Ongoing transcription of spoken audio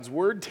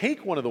Word,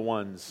 take one of the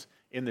ones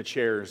in the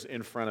chairs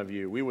in front of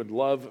you. We would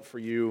love for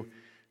you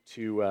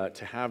to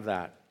have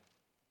that.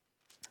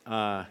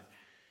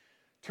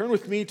 Turn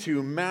with me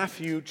to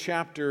Matthew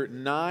chapter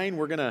 9.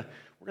 We're gonna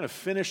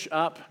finish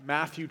up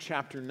Matthew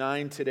chapter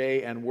 9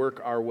 today and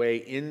work our way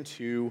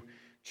into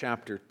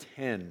chapter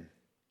 10.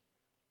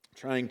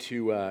 Trying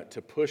to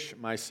push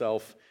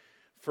myself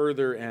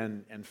further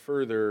and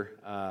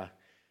further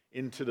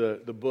into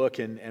the book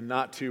and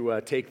not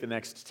to take the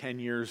next 10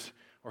 years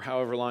or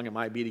however long it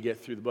might be to get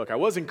through the book. I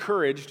was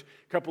encouraged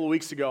a couple of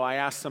weeks ago. I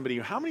asked somebody,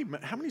 how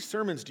many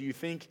sermons do you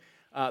think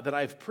that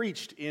I've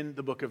preached in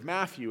the book of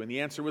Matthew? And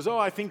the answer was,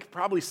 I think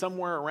probably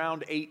somewhere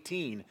around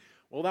 18.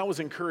 Well, that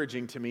was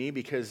encouraging to me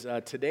because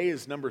today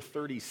is number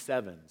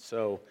 37.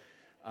 So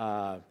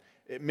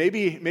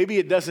maybe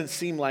it doesn't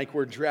seem like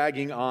we're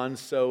dragging on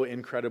so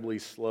incredibly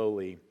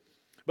slowly.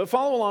 But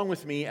follow along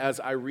with me as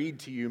I read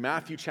to you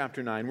Matthew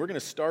chapter 9. We're going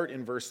to start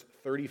in verse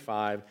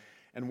 35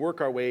 and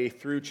work our way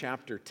through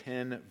chapter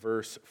 10,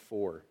 verse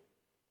 4.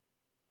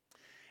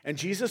 And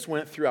Jesus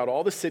went throughout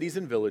all the cities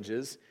and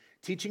villages,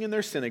 teaching in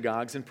their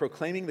synagogues and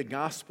proclaiming the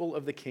gospel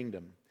of the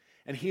kingdom,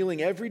 and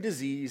healing every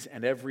disease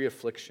and every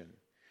affliction.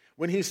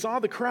 When he saw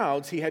the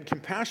crowds, he had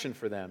compassion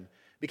for them,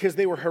 because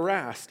they were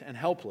harassed and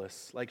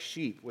helpless, like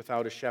sheep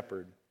without a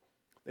shepherd.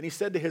 Then he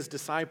said to his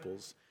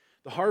disciples,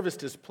 "The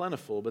harvest is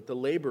plentiful, but the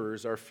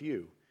laborers are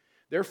few.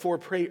 Therefore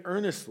pray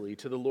earnestly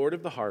to the Lord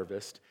of the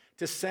harvest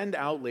to send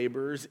out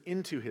laborers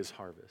into his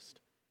harvest."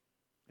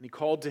 And he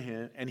called to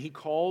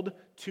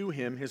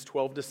him his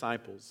 12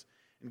 disciples,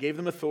 and gave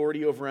them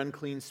authority over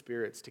unclean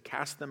spirits, to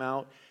cast them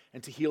out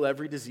and to heal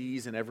every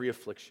disease and every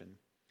affliction.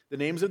 The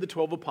names of the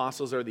 12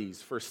 apostles are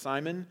these: first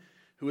Simon,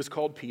 who is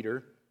called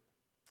Peter,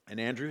 and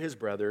Andrew his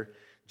brother,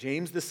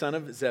 James the son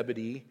of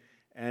Zebedee,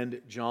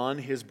 and John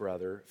his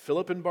brother,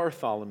 Philip and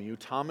Bartholomew,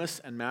 Thomas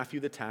and Matthew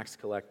the tax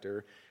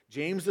collector,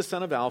 James the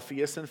son of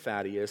Alphaeus and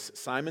Thaddeus,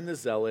 Simon the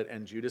zealot,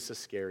 and Judas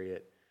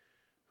Iscariot,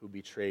 who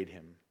betrayed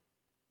him.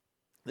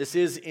 This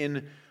is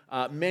in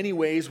many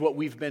ways what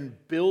we've been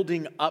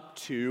building up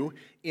to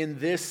in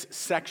this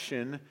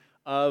section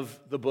of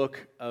the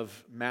book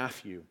of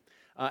Matthew.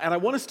 And I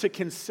want us to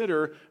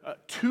consider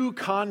two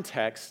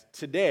contexts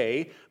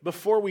today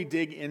before we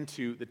dig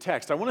into the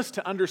text. I want us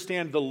to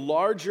understand the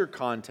larger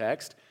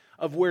context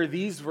of where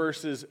these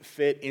verses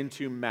fit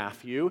into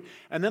Matthew.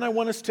 And then I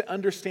want us to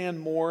understand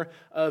more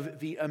of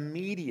the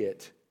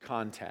immediate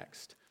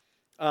context.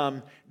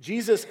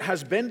 Jesus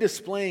has been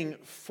displaying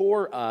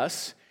for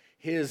us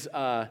his,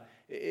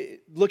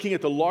 looking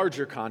at the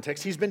larger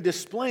context, he's been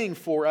displaying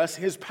for us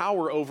his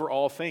power over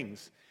all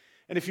things.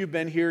 And if you've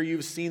been here,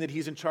 you've seen that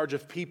he's in charge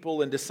of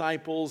people and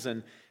disciples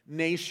and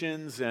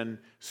nations and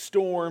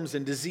storms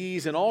and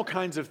disease and all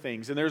kinds of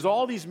things. And there's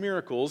all these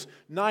miracles,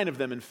 9 of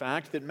them in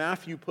fact, that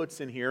Matthew puts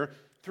in here.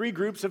 3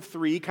 groups of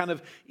 3, kind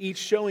of each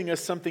showing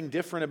us something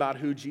different about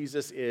who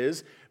Jesus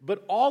is,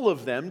 but all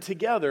of them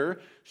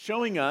together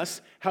showing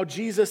us how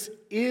Jesus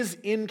is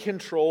in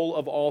control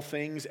of all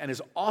things and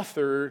is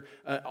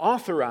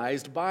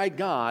authorized by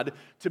God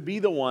to be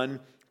the one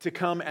to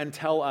come and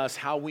tell us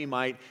how we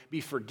might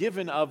be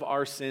forgiven of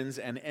our sins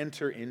and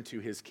enter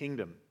into his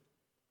kingdom.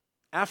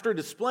 After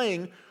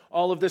displaying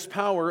all of this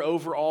power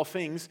over all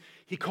things,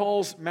 he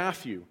calls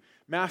Matthew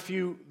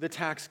the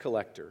tax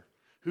collector,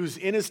 who's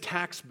in his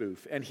tax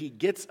booth, and he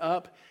gets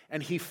up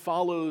and he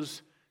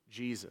follows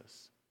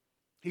Jesus.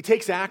 He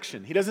takes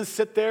action. He doesn't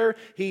sit there.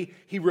 He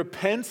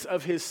repents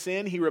of his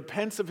sin. He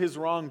repents of his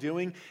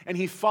wrongdoing, and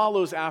he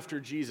follows after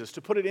Jesus.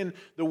 To put it in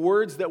the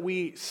words that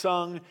we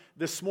sung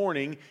this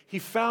morning, he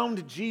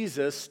found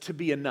Jesus to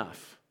be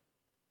enough.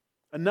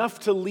 Enough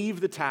to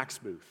leave the tax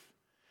booth.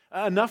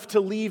 Enough to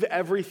leave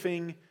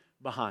everything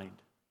behind.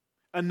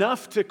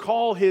 Enough to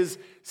call his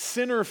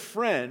sinner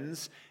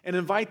friends and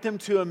invite them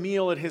to a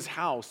meal at his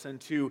house and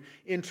to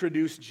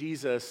introduce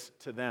Jesus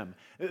to them.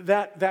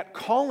 That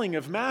calling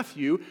of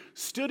Matthew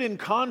stood in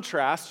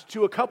contrast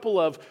to a couple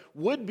of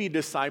would-be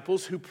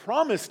disciples who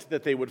promised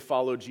that they would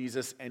follow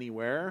Jesus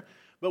anywhere,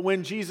 but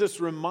when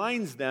Jesus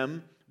reminds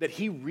them that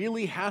he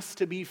really has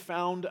to be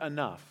found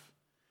enough,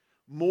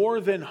 more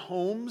than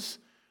homes,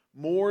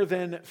 more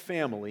than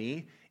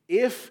family,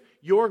 if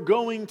you're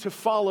going to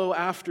follow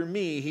after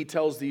me, he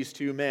tells these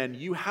 2 men,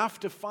 you have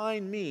to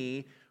find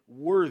me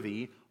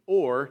worthy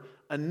or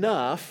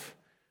enough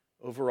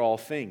over all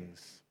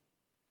things.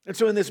 And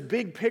so in this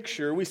big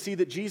picture, we see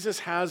that Jesus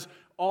has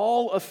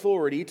all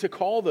authority to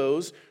call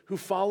those who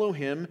follow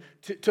him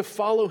to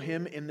follow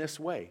him in this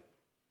way.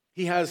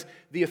 He has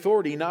the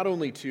authority not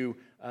only to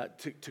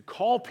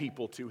call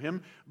people to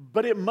him,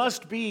 but it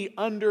must be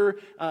under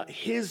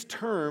his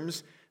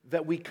terms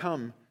that we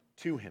come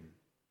to him.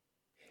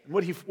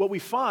 And what we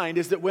find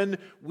is that when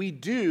we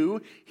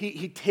do,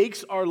 he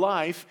takes our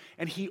life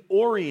and he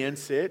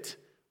orients it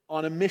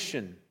on a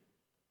mission.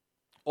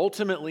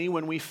 Ultimately,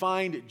 when we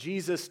find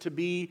Jesus to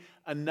be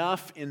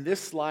enough in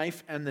this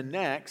life and the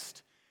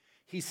next,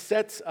 he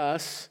sets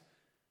us,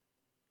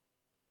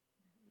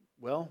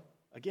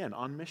 again,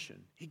 on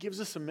mission. He gives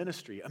us a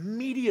ministry.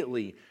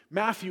 Immediately,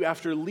 Matthew,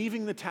 after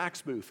leaving the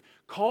tax booth,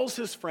 calls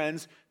his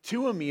friends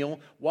to a meal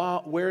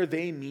where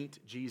they meet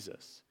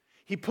Jesus.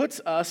 He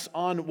puts us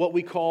on what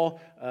we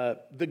call,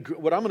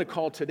 what I'm going to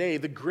call today,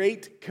 the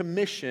Great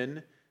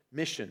Commission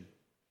mission.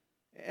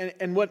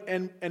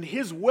 And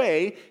his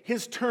way,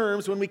 his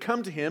terms, when we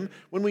come to him,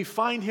 when we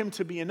find him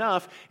to be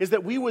enough, is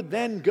that we would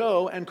then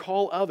go and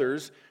call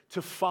others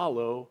to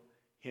follow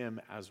him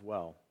as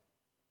well.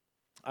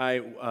 I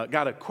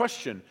got a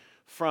question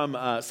from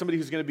somebody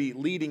who's going to be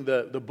leading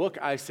the book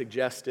I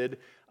suggested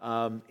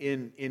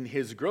in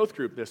his growth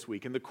group this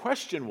week. And the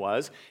question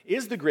was,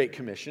 is the Great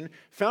Commission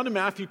found in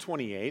Matthew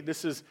 28?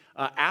 This is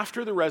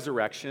after the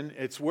resurrection.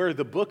 It's where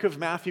the book of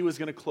Matthew is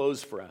going to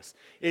close for us.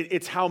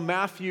 It's how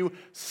Matthew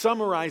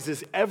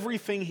summarizes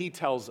everything he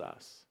tells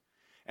us.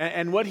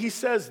 And what he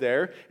says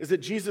there is that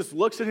Jesus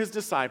looks at his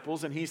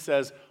disciples and he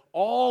says,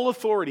 all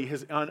authority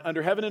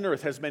under heaven and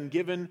earth has been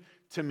given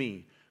to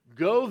me.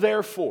 Go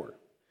therefore,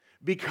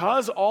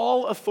 because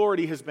all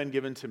authority has been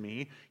given to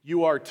me,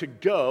 you are to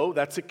go.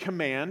 That's a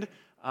command.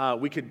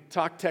 We could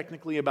talk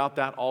technically about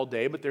that all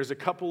day, but there's a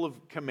couple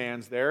of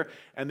commands there,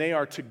 and they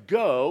are to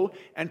go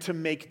and to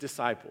make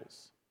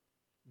disciples.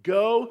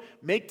 Go,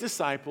 make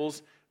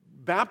disciples,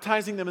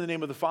 baptizing them in the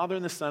name of the Father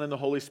and the Son and the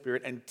Holy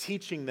Spirit, and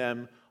teaching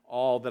them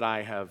all that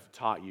I have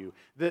taught you.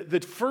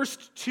 The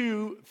first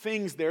two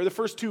things there, the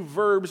first two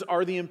verbs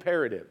are the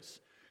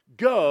imperatives.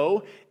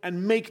 Go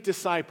and make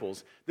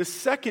disciples. The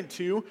second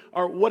two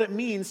are what it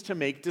means to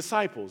make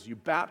disciples. You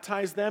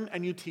baptize them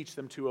and you teach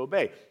them to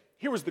obey.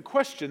 Here was the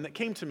question that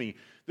came to me.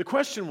 The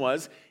question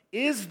was,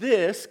 is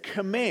this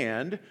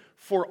command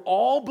for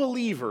all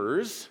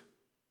believers,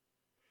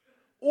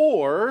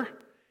 or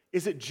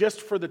is it just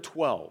for the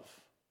 12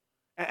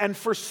 and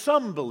for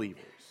some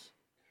believers?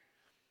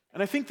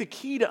 And I think the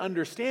key to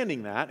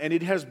understanding that, and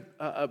it has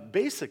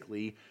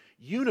basically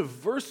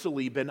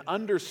universally been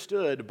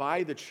understood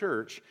by the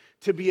church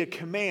to be a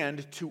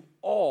command to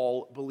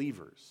all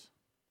believers.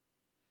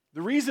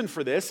 The reason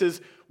for this is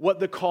what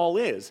the call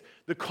is.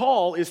 The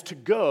call is to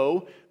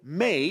go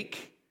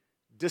make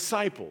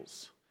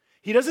disciples.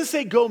 He doesn't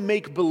say go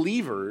make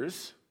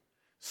believers,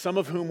 some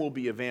of whom will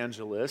be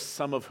evangelists,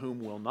 some of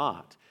whom will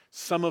not,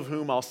 some of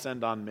whom I'll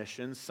send on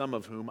missions, some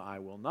of whom I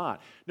will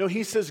not. No,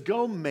 he says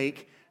go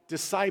make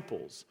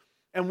disciples.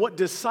 And what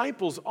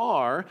disciples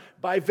are,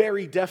 by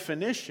very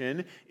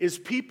definition, is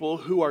people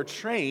who are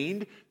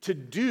trained to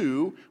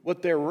do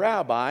what their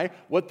rabbi,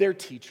 what their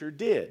teacher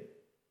did.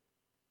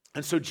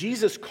 And so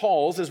Jesus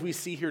calls, as we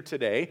see here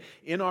today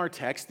in our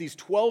text, these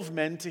 12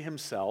 men to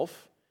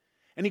himself,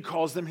 and he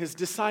calls them his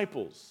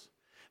disciples.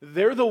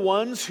 They're the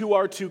ones who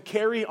are to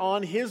carry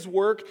on his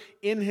work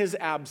in his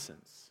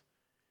absence.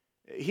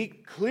 He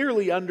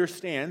clearly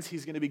understands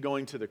he's going to be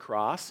going to the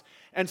cross,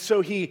 and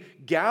so he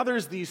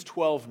gathers these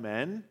 12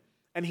 men,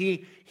 and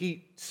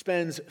he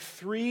spends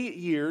 3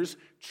 years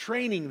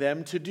training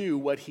them to do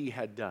what he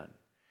had done.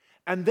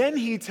 And then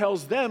he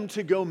tells them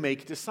to go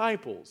make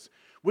disciples,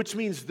 which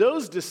means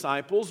those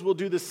disciples will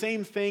do the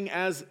same thing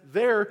as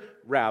their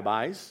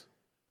rabbis,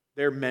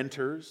 their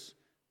mentors,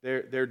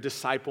 their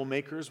disciple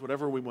makers,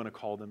 whatever we want to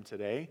call them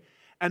today.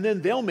 And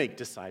then they'll make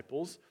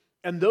disciples,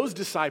 and those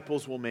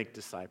disciples will make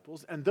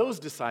disciples, and those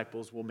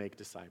disciples will make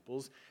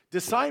disciples.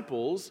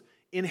 Disciples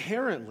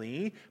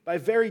inherently, by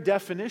very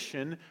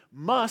definition,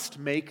 must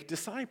make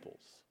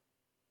disciples.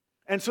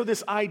 And so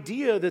this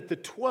idea that the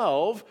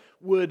 12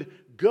 would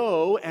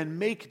go and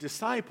make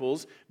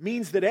disciples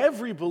means that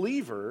every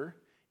believer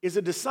is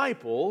a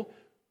disciple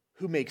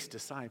who makes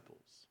disciples.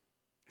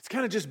 It's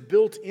kind of just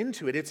built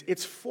into it.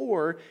 It's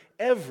for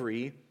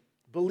every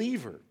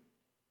believer.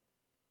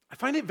 I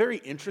find it very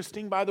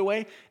interesting, by the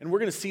way, and we're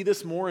going to see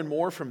this more and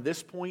more from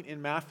this point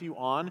in Matthew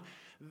on.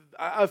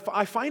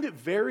 I find it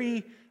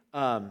very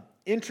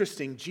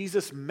interesting,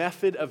 Jesus'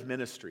 method of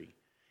ministry.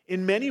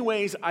 In many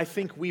ways, I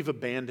think we've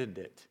abandoned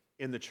it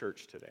in the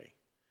church today.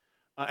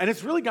 And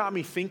it's really got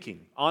me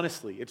thinking,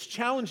 honestly. It's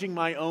challenging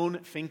my own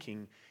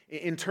thinking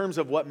in terms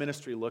of what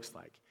ministry looks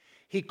like.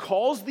 He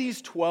calls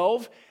these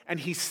 12 and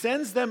he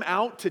sends them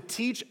out to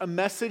teach a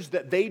message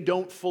that they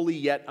don't fully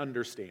yet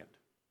understand.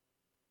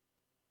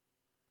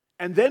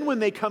 And then when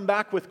they come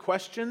back with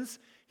questions,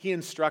 he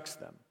instructs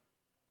them.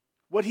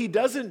 What he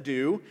doesn't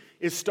do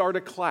is start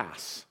a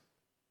class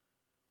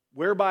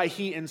whereby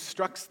he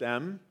instructs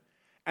them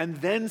and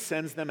then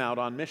sends them out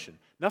on mission.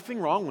 Nothing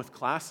wrong with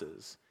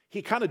classes.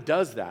 He kind of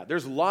does that.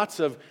 There's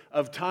lots of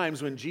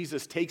times when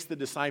Jesus takes the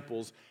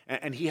disciples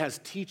and he has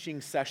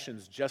teaching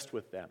sessions just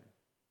with them.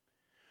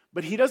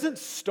 But he doesn't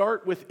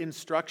start with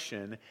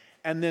instruction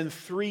and then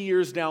 3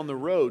 years down the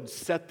road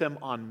set them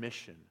on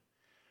mission.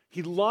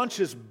 He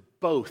launches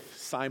both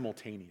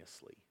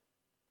simultaneously.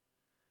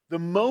 The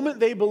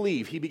moment they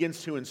believe, he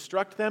begins to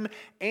instruct them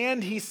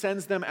and he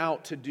sends them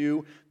out to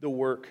do the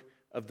work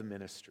of the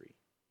ministry.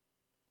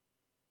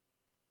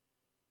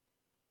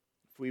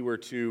 If we were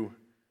to,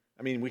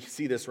 we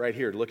see this right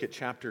here. Look at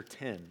chapter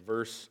 10,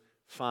 verse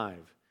 5.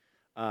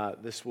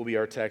 This will be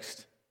our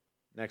text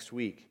next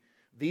week.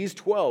 These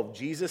 12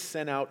 Jesus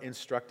sent out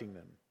instructing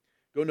them,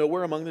 "Go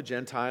nowhere among the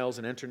Gentiles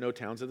and enter no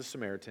towns of the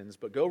Samaritans,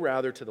 but go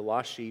rather to the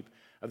lost sheep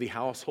of the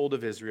household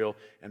of Israel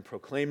and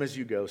proclaim as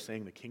you go,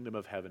 saying the kingdom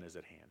of heaven is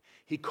at hand."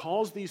 He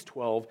calls these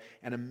 12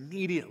 and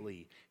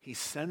immediately he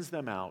sends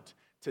them out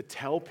to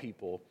tell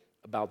people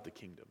about the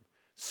kingdom.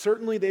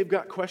 Certainly they've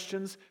got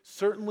questions.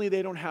 Certainly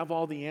they don't have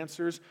all the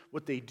answers.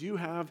 What they do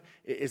have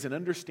is an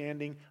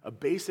understanding, a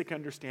basic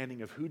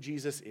understanding of who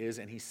Jesus is,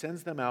 and he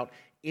sends them out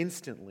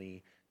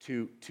instantly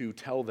to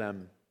tell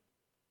them,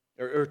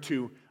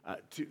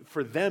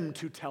 for them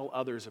to tell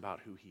others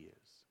about who he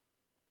is.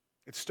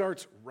 It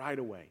starts right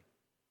away.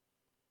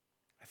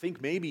 I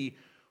think maybe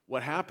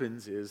what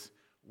happens is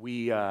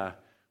we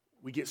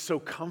get so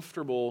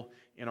comfortable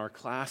in our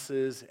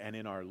classes and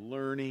in our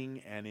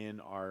learning and in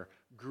our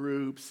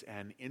groups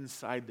and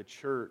inside the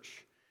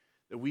church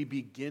that we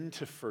begin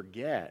to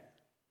forget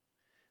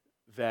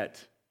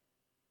that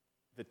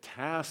the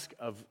task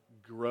of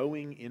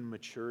growing in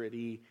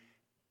maturity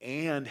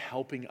and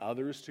helping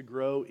others to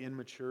grow in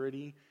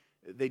maturity,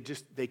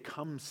 they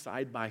come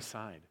side by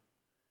side.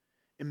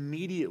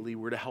 Immediately,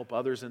 we're to help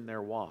others in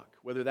their walk,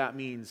 whether that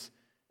means,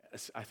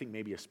 I think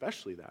maybe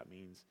especially that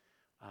means,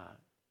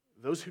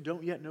 those who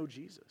don't yet know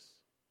Jesus.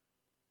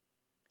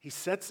 He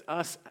sends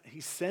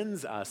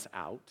us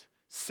out,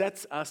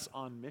 sets us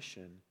on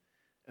mission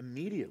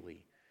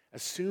immediately,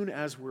 as soon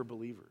as we're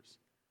believers.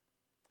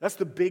 That's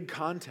the big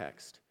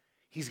context.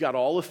 He's got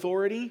all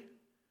authority,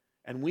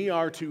 and we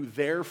are to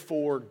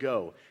therefore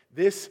go.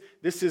 This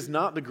is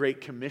not the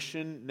Great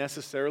Commission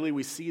necessarily.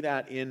 We see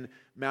that in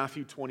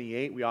Matthew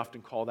 28. We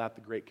often call that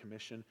the Great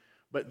Commission.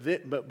 But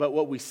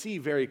what we see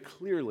very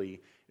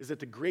clearly is that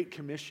the Great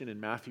Commission in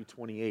Matthew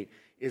 28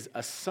 is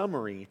a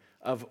summary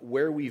of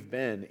where we've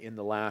been in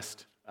the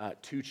last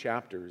 2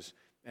 chapters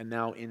and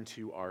now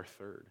into our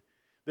third.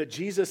 That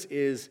Jesus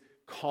is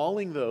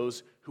calling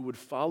those who would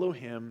follow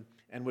him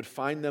and would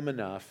find them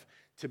enough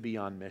to be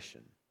on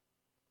mission.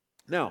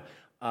 Now,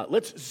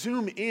 let's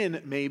zoom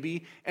in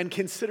maybe and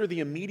consider the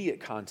immediate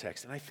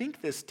context. And I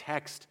think this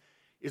text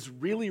is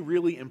really,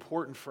 really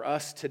important for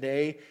us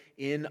today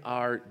in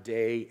our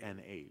day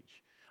and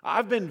age.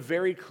 I've been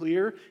very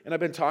clear, and I've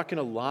been talking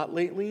a lot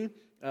lately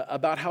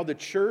about how the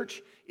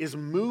church is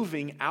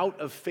moving out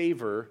of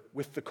favor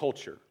with the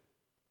culture.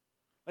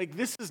 Like,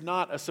 this is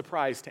not a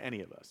surprise to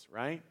any of us,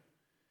 right?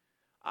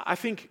 I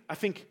think,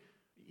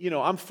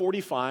 I'm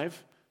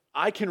 45.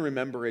 I can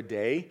remember a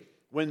day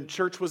when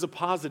church was a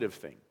positive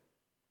thing.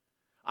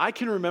 I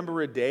can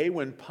remember a day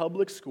when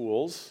public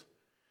schools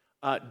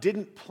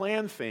didn't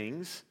plan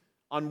things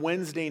on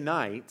Wednesday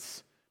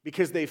nights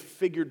because they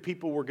figured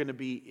people were going to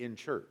be in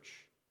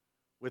church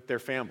with their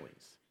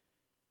families.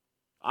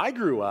 I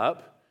grew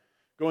up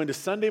going to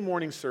Sunday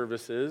morning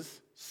services,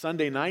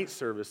 Sunday night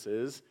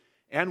services,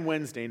 and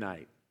Wednesday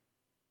night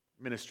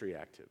ministry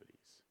activities.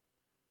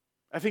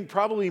 I think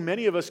probably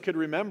many of us could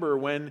remember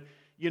when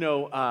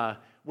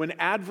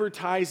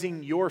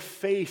advertising your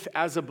faith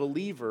as a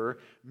believer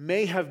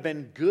may have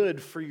been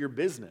good for your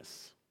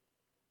business.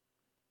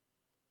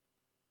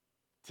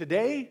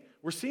 Today,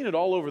 we're seeing it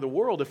all over the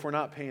world if we're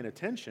not paying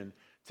attention.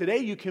 Today,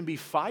 you can be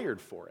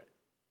fired for it.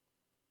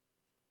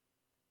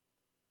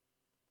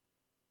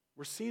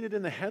 We're seeing it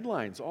in the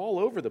headlines all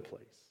over the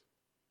place.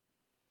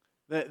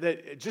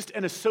 That just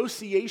an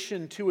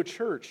association to a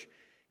church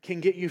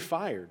can get you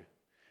fired.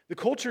 The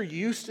culture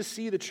used to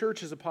see the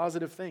church as a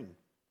positive thing.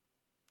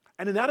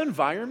 And in that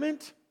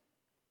environment,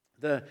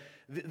 the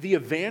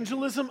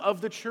evangelism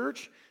of the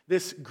church,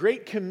 this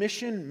Great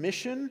Commission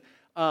mission,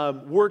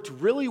 worked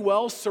really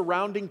well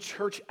surrounding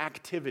church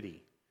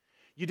activity.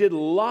 You did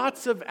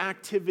lots of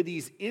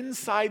activities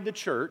inside the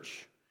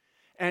church,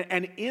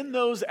 and in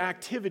those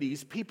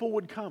activities, people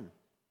would come.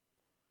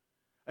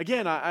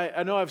 Again,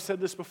 I know I've said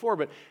this before,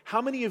 but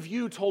how many of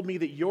you told me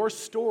that your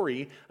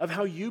story of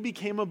how you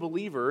became a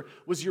believer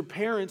was your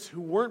parents who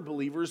weren't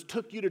believers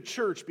took you to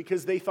church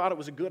because they thought it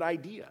was a good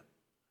idea?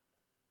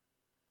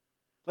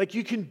 Like,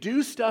 you can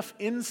do stuff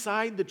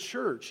inside the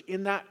church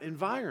in that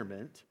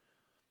environment,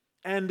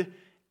 and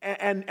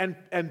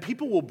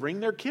people will bring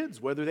their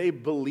kids, whether they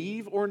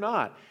believe or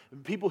not.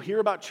 People hear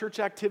about church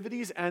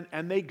activities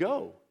and they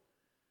go.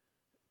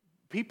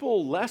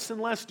 People less and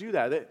less do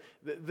that.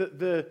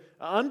 The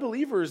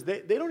unbelievers,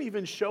 they don't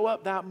even show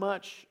up that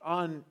much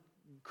on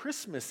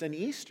Christmas and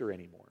Easter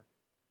anymore.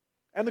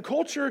 And the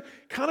culture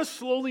kind of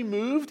slowly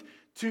moved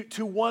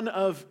to one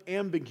of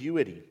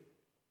ambiguity,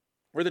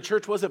 where the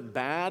church wasn't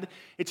bad,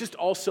 it just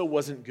also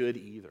wasn't good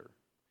either.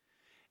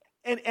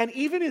 And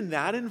even in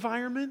that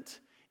environment,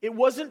 it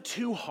wasn't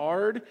too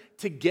hard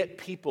to get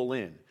people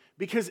in,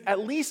 because at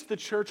least the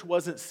church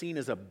wasn't seen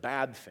as a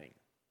bad thing.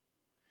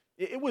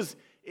 It was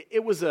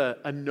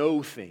a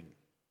no thing.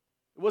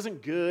 It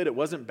wasn't good, it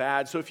wasn't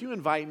bad. So if you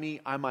invite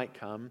me, I might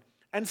come.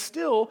 And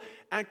still,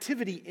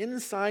 activity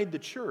inside the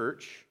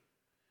church,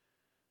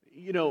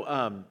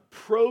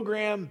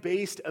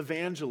 program-based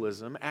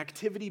evangelism,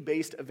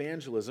 activity-based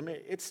evangelism,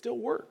 it still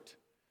worked.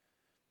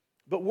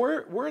 But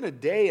we're in a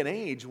day and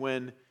age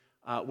when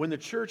the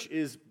church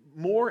is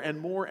more and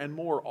more and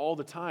more all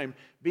the time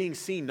being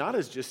seen not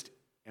as just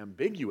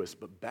ambiguous,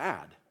 but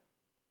bad.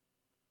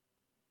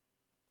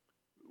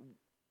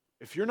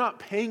 If you're not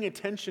paying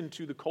attention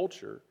to the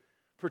culture,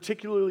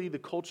 particularly the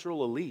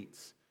cultural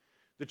elites,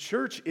 the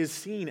church is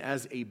seen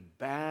as a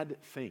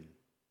bad thing.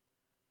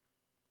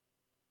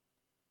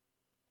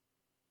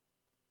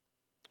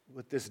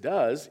 What this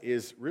does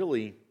is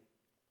really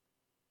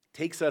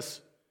takes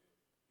us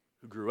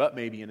who grew up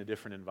maybe in a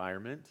different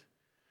environment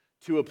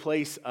to a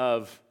place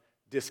of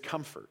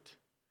discomfort.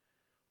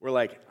 We're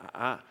like,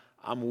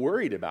 I'm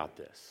worried about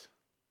this.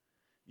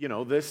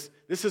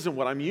 This isn't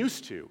what I'm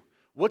used to.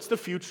 What's the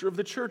future of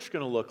the church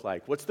going to look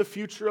like? What's the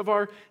future of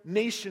our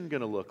nation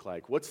going to look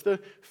like? What's the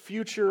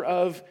future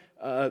of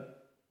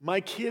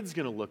my kids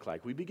going to look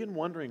like? We begin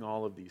wondering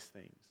all of these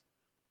things.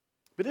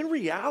 But in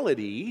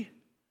reality,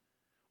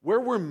 where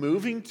we're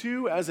moving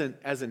to as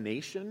a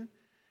nation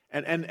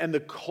and the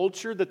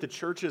culture that the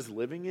church is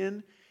living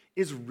in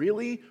is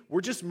really,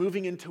 we're just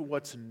moving into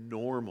what's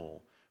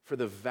normal for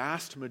the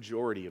vast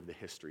majority of the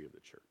history of the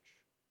church.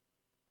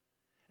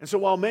 And so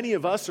while many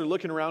of us are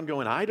looking around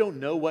going, I don't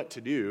know what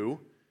to do,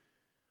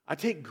 I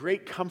take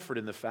great comfort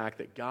in the fact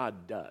that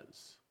God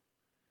does.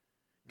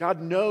 God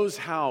knows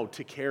how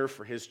to care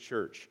for his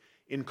church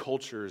in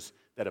cultures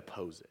that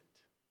oppose it.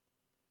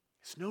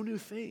 It's no new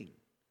thing.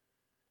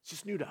 It's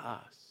just new to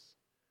us.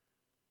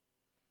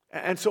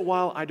 And so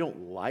while I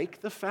don't like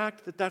the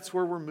fact that that's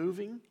where we're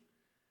moving,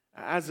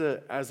 as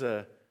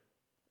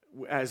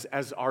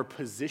our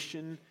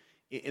position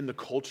in the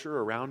culture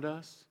around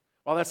us,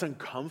 while that's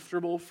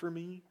uncomfortable for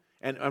me,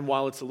 and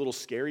while it's a little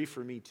scary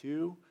for me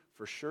too,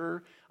 for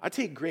sure, I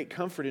take great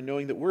comfort in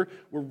knowing that we're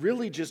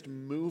really just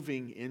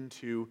moving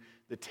into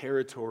the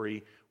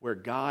territory where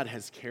God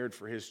has cared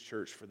for his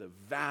church for the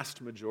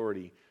vast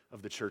majority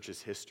of the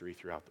church's history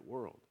throughout the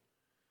world.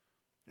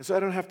 And so I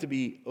don't have to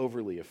be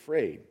overly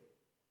afraid.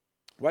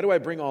 Why do I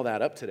bring all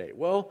that up today?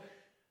 Well,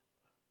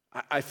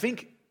 I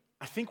think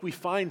we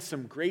find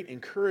some great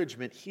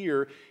encouragement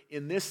here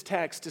in this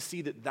text to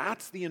see that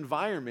that's the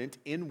environment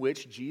in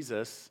which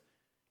Jesus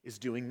is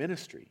doing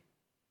ministry.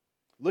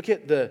 Look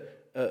at the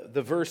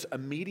verse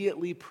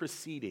immediately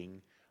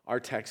preceding our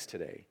text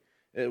today.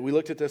 We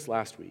looked at this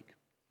last week,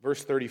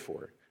 verse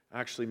 34,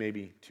 actually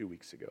maybe 2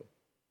 weeks ago.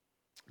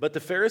 But the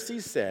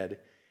Pharisees said,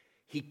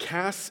 he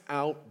casts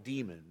out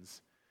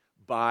demons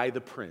by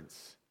the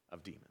prince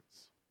of demons.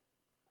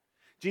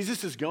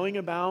 Jesus is going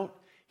about,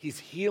 he's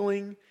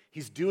healing,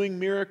 he's doing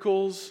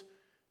miracles,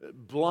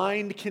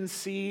 blind can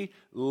see,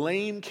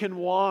 lame can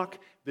walk,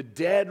 the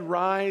dead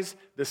rise,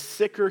 the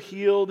sick are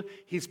healed.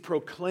 He's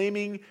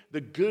proclaiming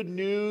the good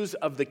news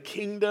of the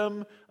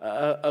kingdom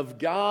of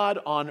God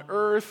on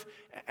earth,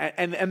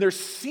 and they're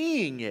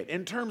seeing it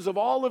in terms of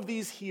all of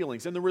these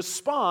healings. And the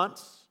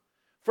response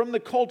from the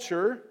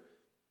culture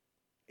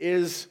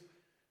is,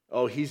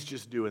 oh, he's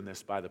just doing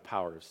this by the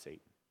power of Satan.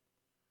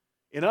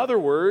 In other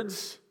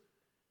words,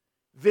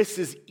 this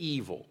is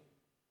evil.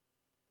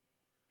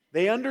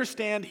 They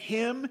understand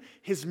him,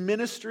 his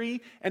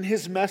ministry, and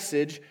his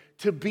message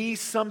to be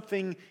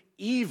something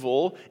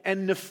evil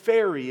and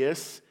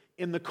nefarious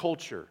in the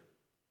culture.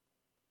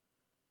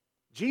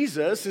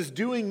 Jesus is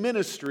doing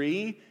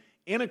ministry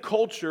in a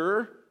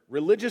culture,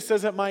 religious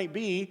as it might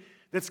be,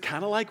 that's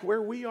kind of like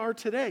where we are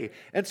today.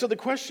 And so the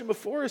question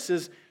before us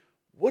is,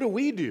 what do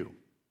we do?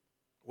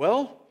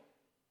 Well,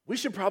 we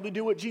should probably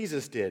do what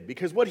Jesus did,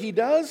 because what he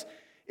does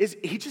is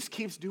he just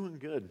keeps doing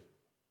good.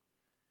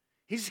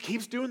 He just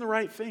keeps doing the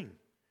right thing.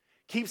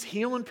 Keeps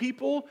healing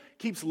people,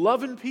 keeps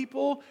loving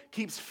people,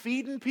 keeps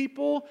feeding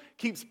people,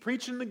 keeps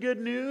preaching the good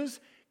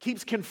news,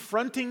 keeps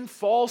confronting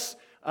false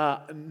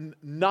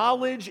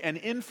knowledge and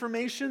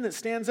information that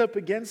stands up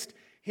against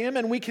him.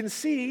 And we can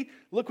see,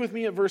 look with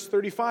me at verse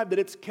 35, that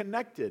it's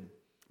connected.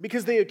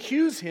 Because they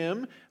accuse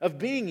him of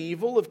being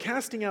evil, of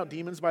casting out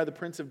demons by the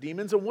prince of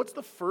demons. And what's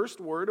the first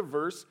word of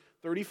verse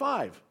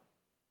 35?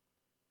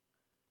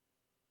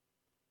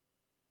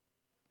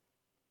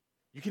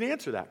 You can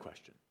answer that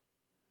question.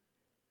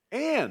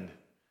 And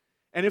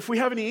if we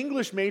have any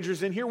English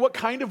majors in here, what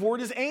kind of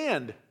word is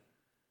and?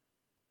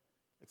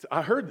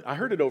 I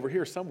heard it over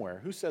here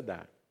somewhere. Who said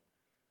that?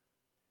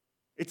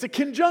 It's a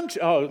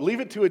conjunction. Oh,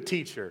 leave it to a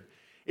teacher.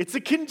 It's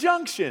a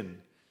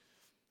conjunction.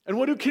 And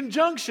what do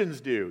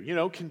conjunctions do?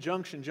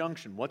 Conjunction,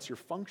 junction. What's your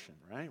function,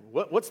 right?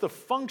 What's the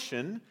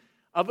function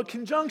of a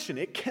conjunction?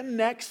 It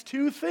connects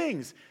two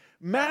things.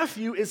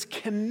 Matthew is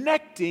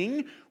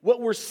connecting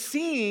what we're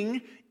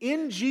seeing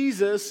in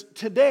Jesus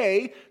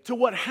today to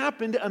what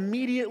happened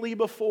immediately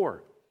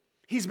before.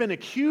 He's been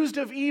accused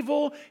of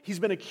evil. He's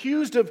been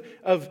accused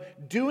of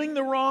doing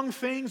the wrong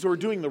things or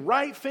doing the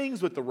right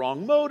things with the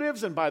wrong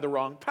motives and by the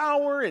wrong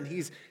power, and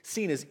he's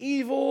seen as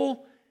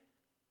evil.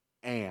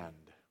 And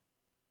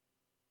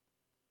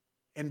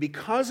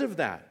because of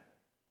that,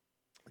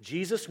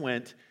 Jesus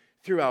went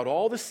throughout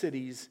all the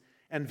cities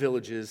and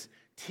villages,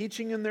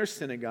 teaching in their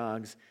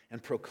synagogues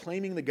and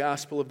proclaiming the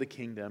gospel of the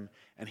kingdom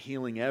and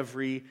healing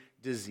every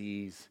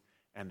disease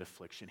and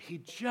affliction. He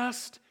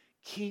just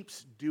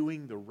keeps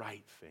doing the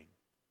right thing.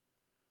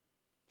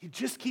 He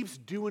just keeps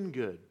doing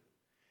good.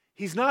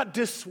 He's not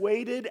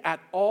dissuaded at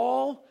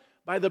all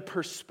by the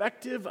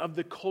perspective of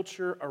the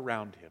culture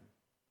around him.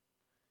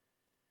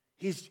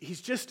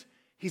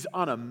 He's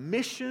on a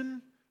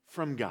mission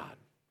from God.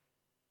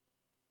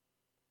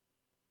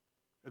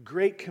 A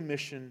Great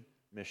Commission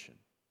mission.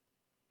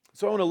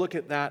 So I want to look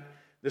at that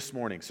this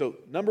morning. So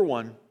number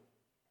one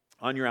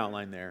on your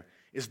outline there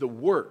is the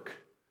work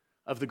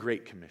of the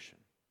Great Commission.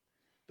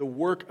 The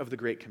work of the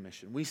Great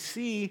Commission. We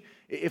see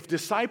if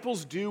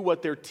disciples do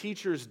what their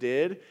teachers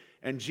did,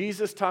 and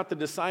Jesus taught the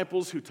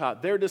disciples who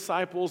taught their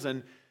disciples,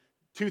 and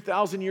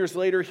 2,000 years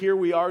later, here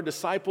we are,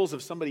 disciples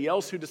of somebody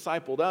else who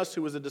discipled us,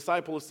 who was a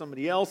disciple of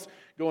somebody else,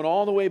 going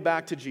all the way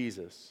back to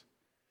Jesus.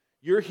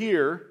 You're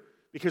here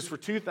because for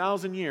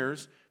 2,000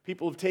 years,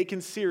 people have taken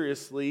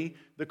seriously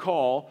the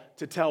call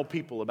to tell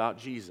people about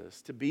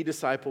Jesus, to be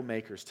disciple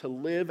makers, to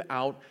live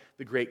out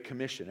the Great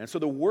Commission. And so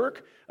the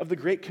work of the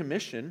Great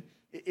Commission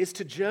is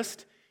to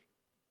just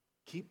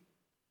keep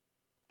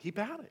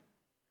at it.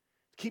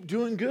 Keep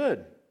doing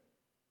good.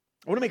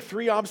 I want to make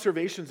three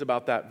observations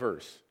about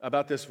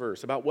this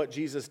verse, about what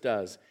Jesus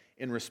does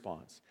in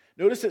response.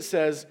 Notice it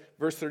says,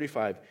 verse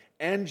 35,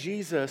 and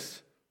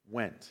Jesus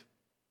went.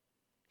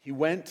 He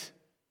went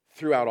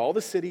throughout all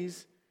the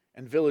cities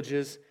and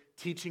villages,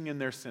 teaching in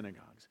their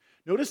synagogues.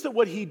 Notice that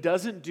what he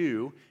doesn't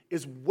do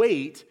is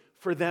wait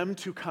for them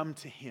to come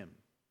to him.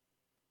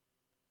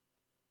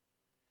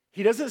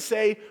 He doesn't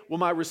say, well,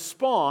 my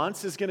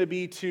response is going to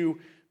be to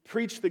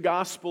preach the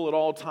gospel at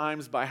all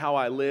times by how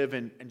I live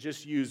and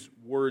just use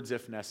words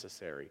if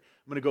necessary.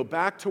 I'm going to go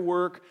back to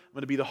work. I'm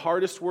going to be the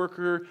hardest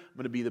worker. I'm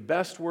going to be the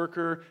best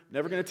worker.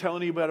 Never going to tell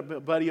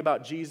anybody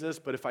about Jesus,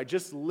 but if I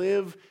just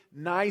live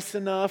nice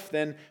enough,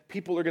 then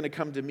people are going to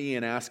come to me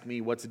and ask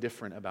me what's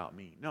different about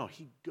me. No,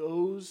 he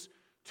goes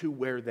to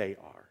where they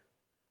are.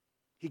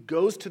 He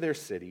goes to their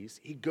cities.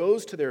 He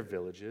goes to their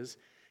villages.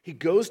 He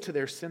goes to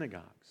their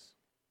synagogues.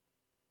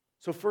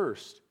 So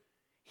first,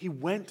 he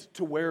went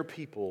to where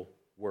people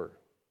were.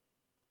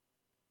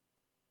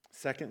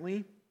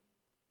 Secondly,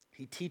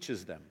 he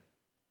teaches them.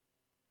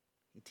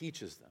 He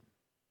teaches them.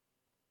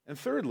 And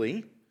thirdly,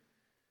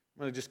 I'm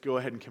going to just go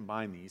ahead and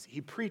combine these.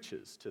 He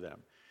preaches to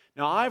them.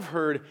 Now, I've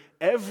heard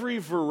every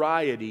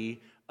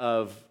variety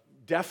of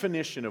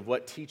definition of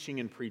what teaching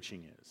and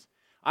preaching is.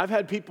 I've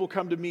had people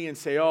come to me and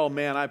say, oh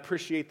man, I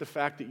appreciate the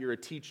fact that you're a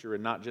teacher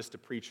and not just a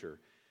preacher.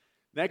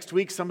 Next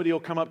week, somebody will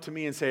come up to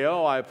me and say,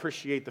 oh, I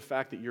appreciate the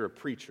fact that you're a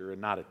preacher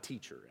and not a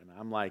teacher. And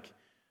I'm like,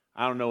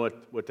 I don't know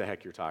what the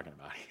heck you're talking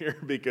about here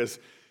because,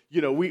 I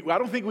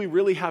don't think we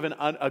really have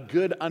a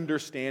good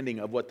understanding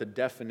of what the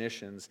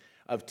definitions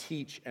of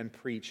teach and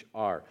preach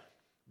are.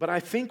 But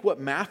I think what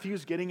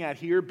Matthew's getting at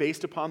here,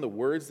 based upon the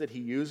words that he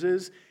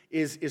uses,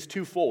 is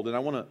twofold, and I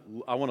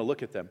want to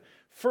look at them.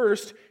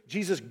 First,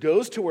 Jesus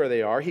goes to where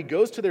they are. He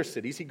goes to their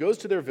cities. He goes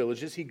to their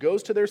villages. He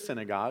goes to their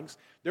synagogues,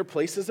 their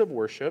places of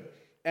worship,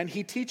 and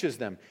he teaches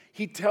them.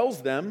 He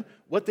tells them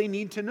what they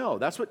need to know.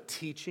 That's what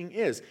teaching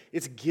is.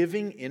 It's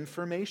giving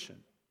information.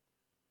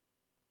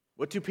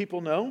 What do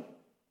people know?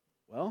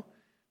 Well,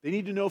 they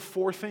need to know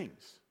four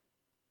things.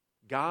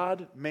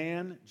 God,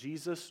 man,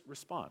 Jesus,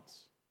 response.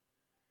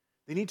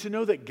 They need to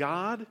know that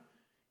God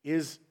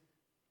is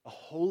a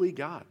holy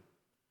God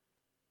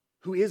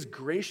who is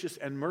gracious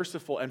and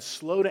merciful and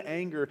slow to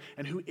anger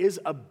and who is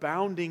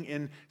abounding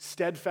in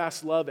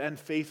steadfast love and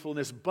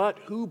faithfulness, but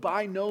who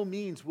by no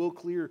means will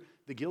clear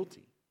the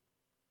guilty.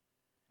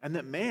 And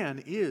that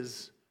man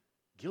is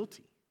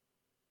guilty.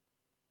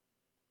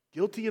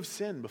 Guilty of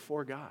sin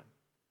before God.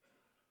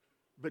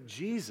 But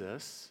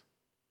Jesus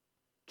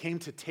came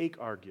to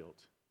take our guilt.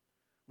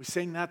 We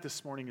sang that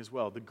this morning as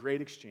well, the great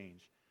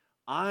exchange.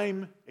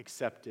 I'm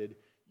accepted,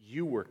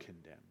 you were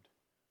condemned.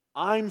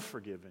 I'm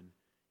forgiven,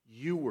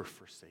 you were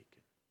forsaken.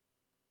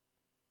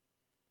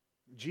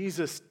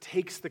 Jesus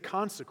takes the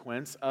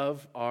consequence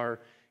of our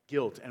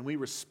guilt, and we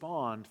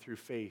respond through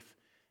faith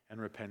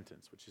and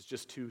repentance, which is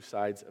just two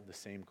sides of the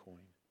same coin.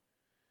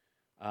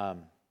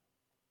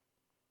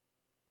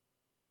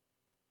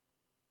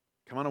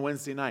 Come on a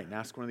Wednesday night and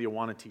ask one of the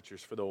Awana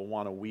teachers for the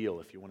Awana wheel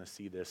if you want to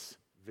see this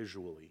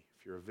visually,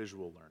 if you're a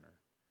visual learner.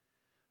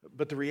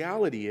 But the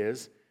reality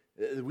is,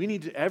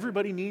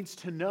 everybody needs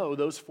to know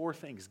those four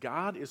things.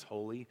 God is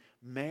holy,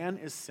 man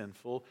is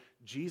sinful,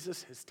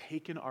 Jesus has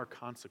taken our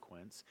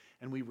consequence,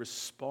 and we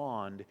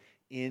respond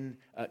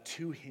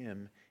to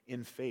him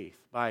in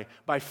faith by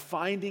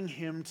finding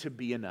him to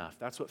be enough.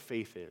 That's what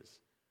faith is.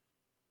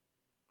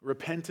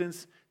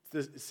 Repentance,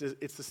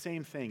 it's the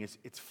same thing.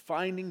 It's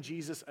finding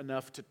Jesus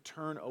enough to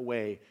turn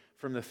away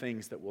from the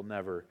things that will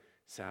never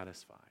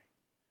satisfy.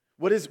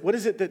 What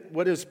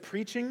is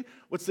preaching?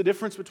 What's the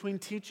difference between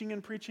teaching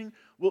and preaching?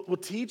 Well,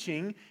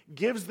 teaching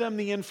gives them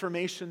the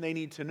information they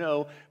need to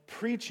know.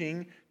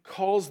 Preaching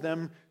calls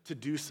them to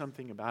do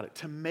something about it,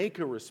 to make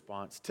a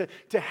response,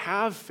 to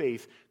have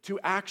faith, to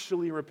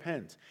actually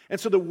repent. And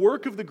so the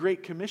work of the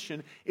Great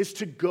Commission is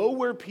to go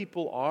where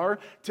people are,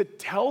 to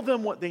tell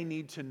them what they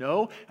need to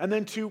know, and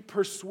then to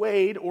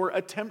persuade or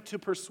attempt to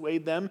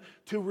persuade them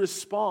to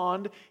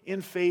respond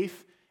in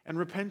faith and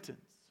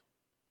repentance.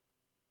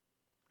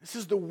 This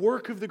is the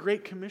work of the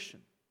Great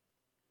Commission.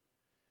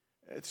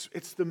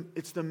 It's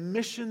the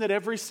mission that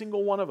every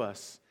single one of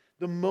us,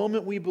 the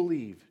moment we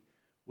believe,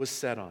 was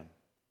set on.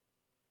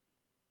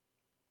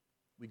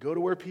 We go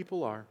to where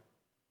people are,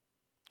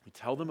 we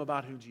tell them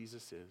about who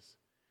Jesus is,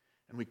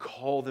 and we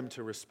call them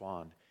to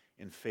respond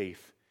in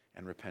faith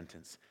and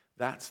repentance.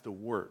 That's the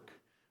work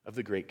of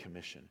the Great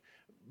Commission.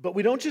 But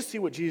we don't just see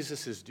what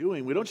Jesus is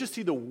doing. We don't just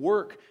see the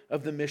work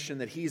of the mission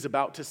that he's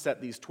about to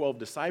set these 12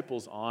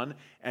 disciples on,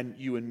 and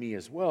you and me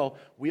as well.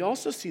 We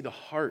also see the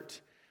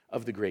heart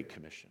of the Great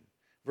Commission.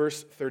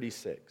 Verse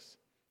 36.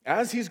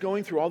 As he's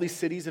going through all these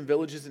cities and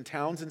villages and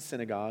towns and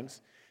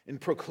synagogues, and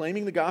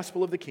proclaiming the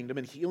gospel of the kingdom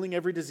and healing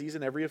every disease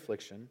and every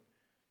affliction,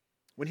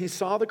 when he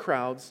saw the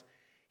crowds,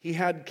 he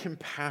had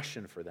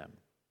compassion for them,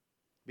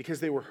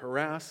 because they were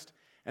harassed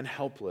and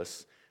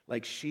helpless,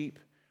 like sheep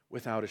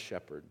without a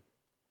shepherd.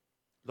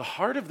 The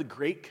heart of the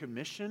Great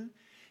Commission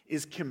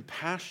is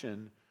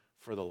compassion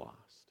for the lost.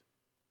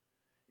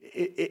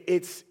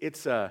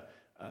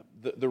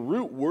 The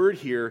root word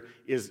here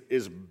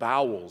is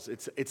bowels.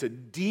 It's a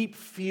deep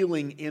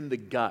feeling in the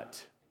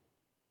gut.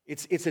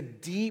 It's a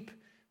deep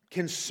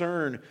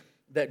concern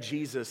that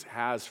Jesus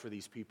has for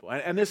these people.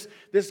 And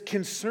this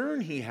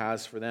concern he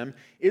has for them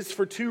is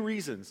for two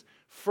reasons.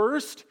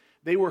 First,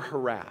 they were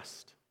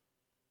harassed.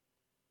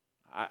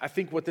 I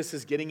think what this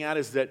is getting at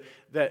is that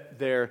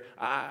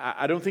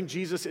I don't think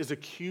Jesus is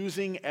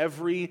accusing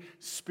every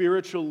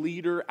spiritual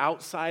leader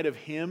outside of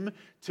him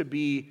to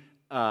be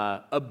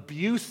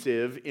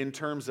abusive in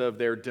terms of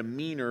their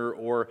demeanor,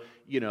 or,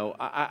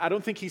 I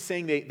don't think he's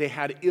saying they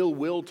had ill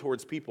will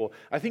towards people.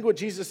 I think what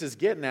Jesus is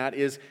getting at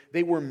is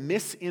they were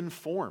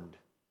misinformed.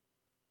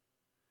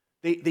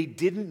 They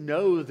didn't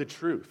know the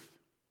truth.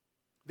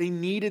 They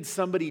needed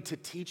somebody to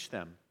teach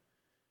them.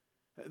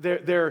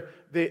 Their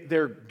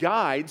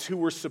guides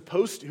who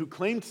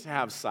claimed to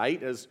have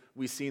sight, as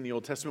we see in the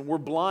Old Testament, were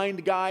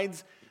blind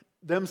guides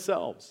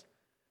themselves.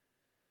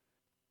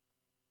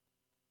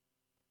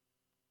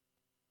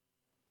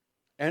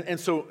 And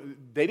so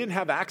they didn't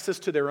have access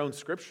to their own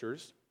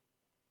scriptures.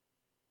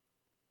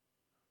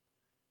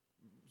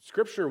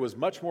 Scripture was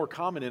much more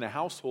common in a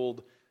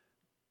household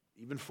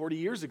even 40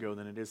 years ago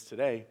than it is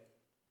today.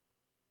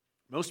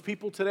 Most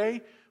people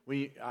today,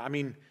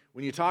 when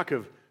you talk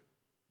of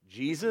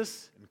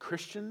Jesus and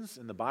Christians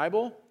and the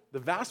Bible, the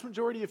vast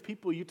majority of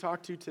people you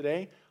talk to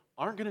today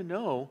aren't going to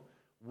know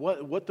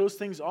what those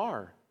things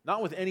are,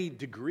 not with any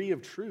degree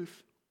of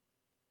truth.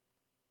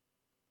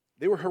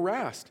 They were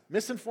harassed,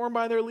 misinformed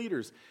by their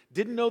leaders,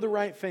 didn't know the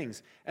right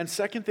things. And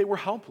second, they were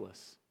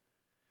helpless.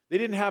 They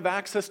didn't have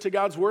access to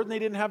God's word, and they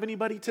didn't have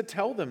anybody to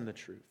tell them the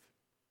truth.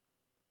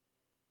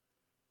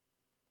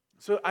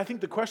 So I think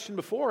the question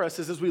before us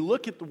is, as we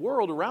look at the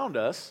world around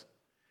us,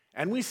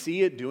 and we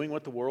see it doing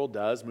what the world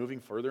does, moving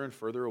further and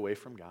further away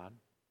from God,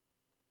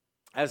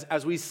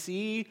 as we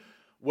see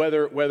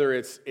whether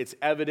it's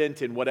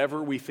evident in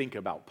whatever we think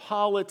about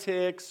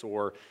politics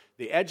or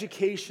the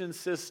education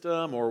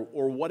system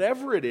or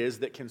whatever it is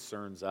that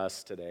concerns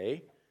us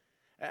today,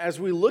 as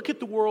we look at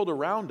the world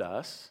around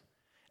us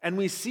and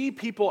we see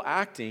people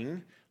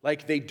acting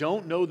like they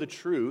don't know the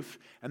truth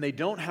and they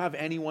don't have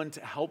anyone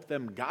to help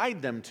them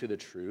guide them to the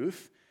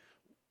truth,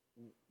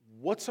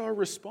 what's our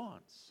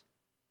response?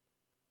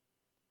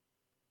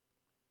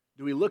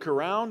 Do we look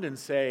around and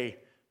say,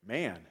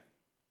 man,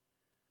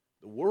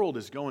 the world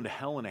is going to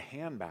hell in a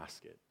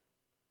handbasket.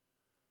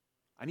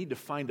 I need to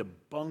find a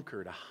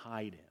bunker to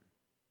hide in,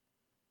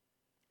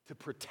 to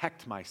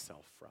protect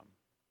myself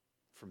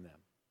from them.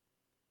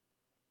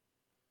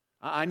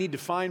 I need to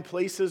find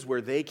places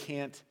where they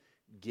can't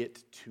get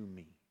to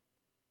me.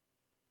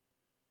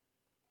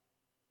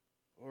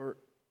 Or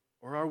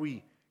are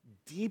we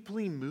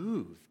deeply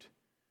moved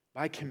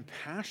by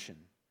compassion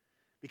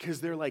because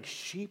they're like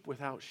sheep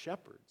without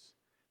shepherds?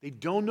 They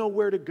don't know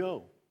where to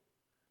go.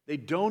 They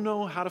don't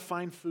know how to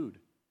find food.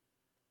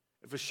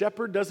 If a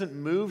shepherd doesn't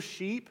move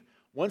sheep,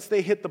 once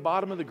they hit the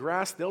bottom of the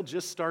grass, they'll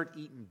just start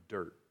eating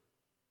dirt.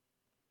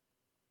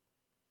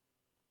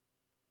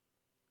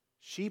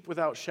 Sheep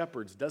without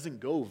shepherds doesn't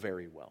go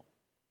very well.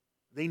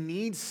 They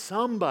need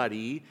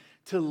somebody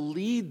to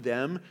lead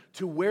them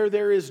to where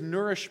there is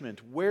nourishment,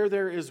 where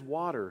there is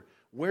water,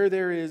 where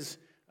there is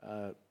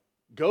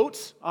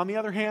goats, on the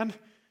other hand,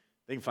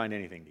 they can find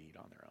anything to eat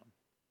on their own.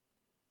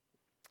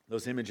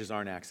 Those images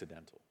aren't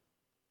accidental.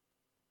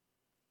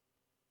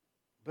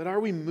 But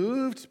are we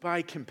moved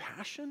by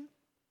compassion?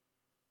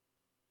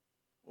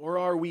 Or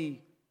are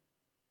we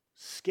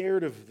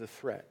scared of the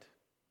threat?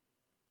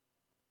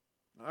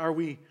 Are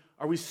we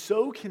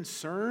so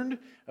concerned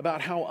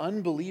about how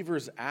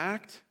unbelievers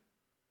act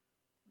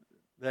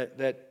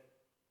that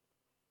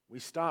we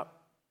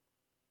stop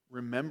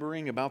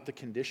remembering about the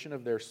condition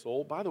of their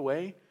soul? By the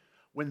way,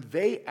 when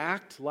they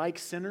act like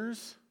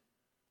sinners,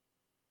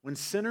 when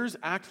sinners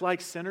act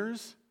like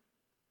sinners,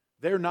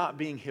 they're not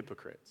being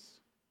hypocrites.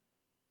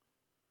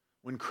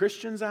 When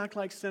Christians act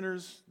like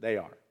sinners, they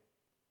are.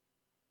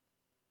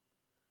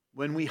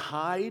 When we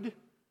hide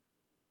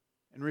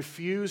and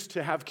refuse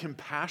to have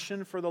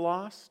compassion for the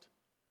lost,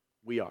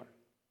 we are.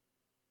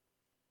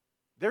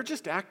 they're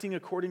just acting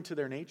according to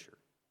their nature.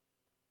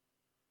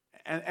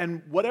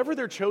 And whatever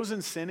their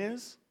chosen sin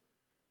is,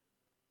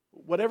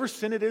 whatever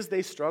sin it is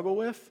they struggle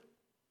with,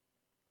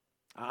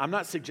 I'm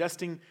not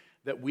suggesting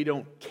that we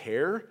don't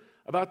care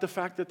about the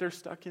fact that they're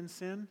stuck in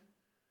sin,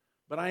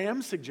 but I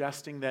am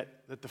suggesting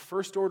that the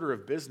first order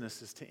of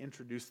business is to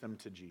introduce them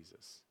to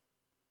Jesus,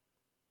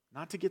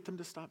 not to get them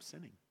to stop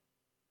sinning.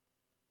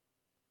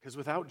 Because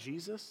without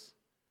Jesus,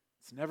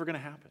 it's never going to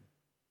happen.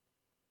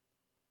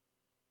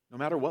 No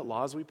matter what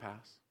laws we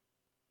pass,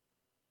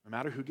 no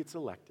matter who gets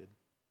elected,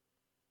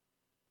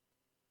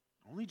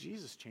 only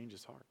Jesus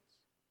changes hearts.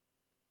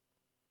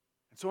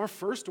 And so our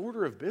first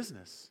order of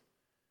business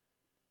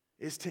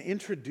is to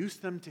introduce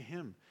them to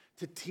Him,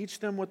 to teach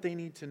them what they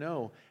need to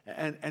know,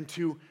 and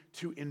to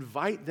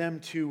invite them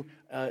to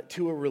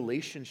a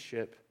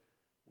relationship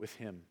with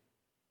Him.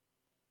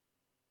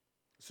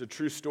 It's a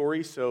true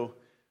story, so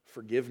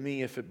forgive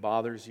me if it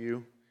bothers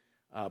you.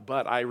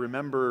 But I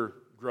remember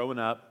growing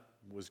up,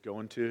 was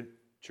going to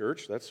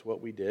church. That's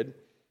what we did.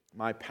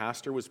 My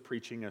pastor was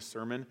preaching a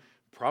sermon,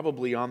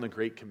 probably on the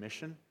Great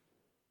Commission.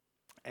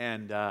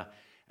 And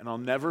I'll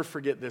never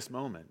forget this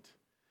moment.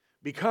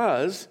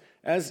 Because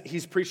as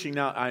he's preaching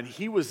now, and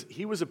he was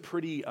a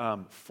pretty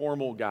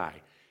formal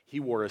guy. He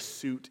wore a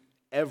suit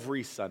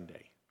every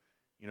Sunday.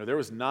 You know, there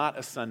was not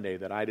a Sunday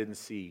that I didn't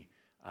see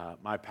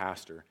my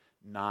pastor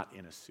not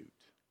in a suit.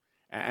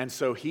 And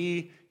so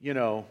he,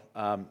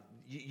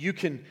 you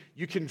can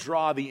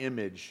draw the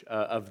image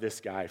of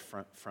this guy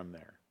from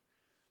there.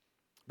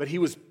 But he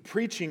was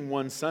preaching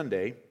one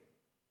Sunday,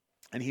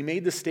 and he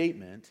made the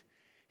statement.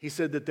 He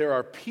said that there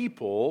are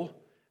people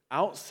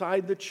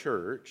outside the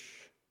church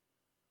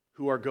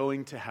who are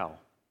going to hell,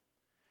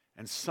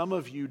 and some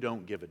of you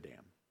don't give a damn.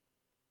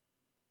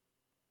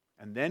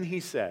 And then he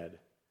said,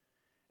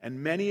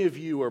 and many of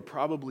you are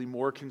probably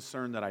more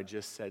concerned that I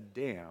just said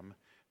damn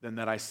than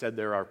that I said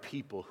there are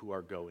people who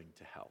are going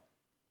to hell.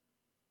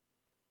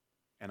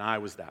 And I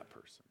was that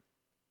person.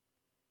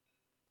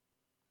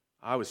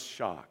 I was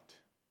shocked.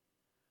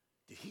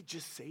 Did he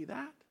just say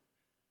that?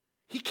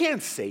 He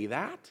can't say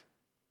that.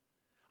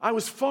 I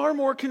was far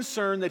more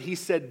concerned that he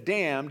said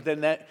damned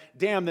than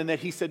that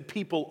he said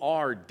people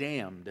are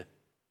damned.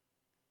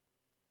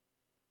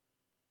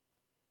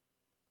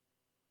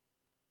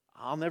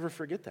 I'll never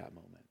forget that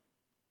moment.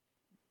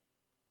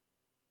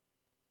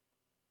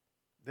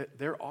 That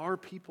there are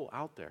people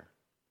out there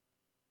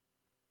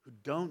who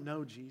don't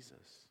know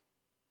Jesus.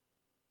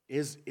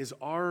 Is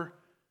our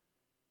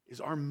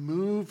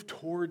move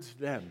towards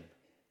them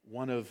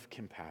one of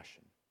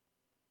compassion?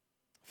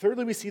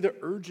 Thirdly, we see the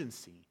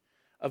urgency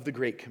of the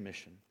Great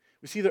Commission.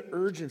 We see the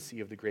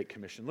urgency of the Great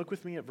Commission. Look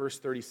with me at verse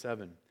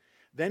 37.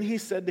 Then he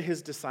said to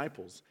his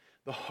disciples,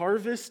 "The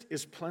harvest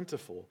is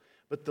plentiful,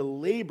 but the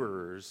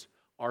laborers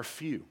are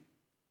few."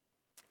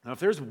 Now,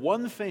 if there's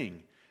one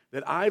thing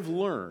that I've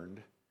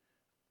learned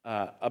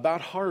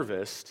about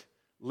harvest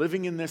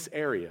living in this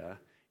area,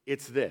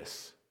 it's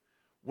this.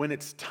 When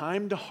it's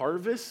time to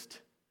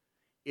harvest,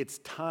 it's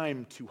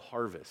time to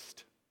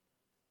harvest.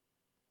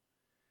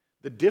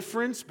 The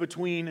difference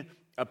between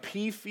a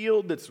pea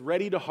field that's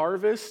ready to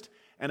harvest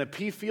and a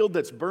pea field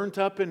that's burnt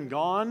up and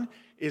gone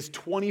is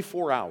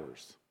 24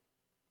 hours.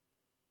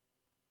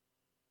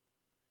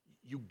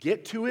 You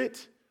get to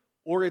it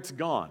or it's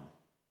gone.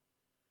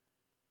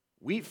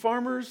 Wheat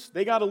farmers,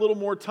 they got a little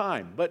more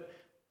time, but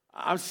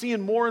I'm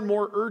seeing more and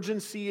more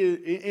urgency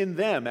in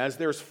them as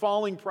there's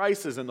falling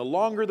prices, and the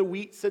longer the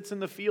wheat sits in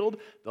the field,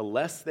 the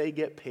less they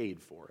get paid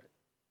for it.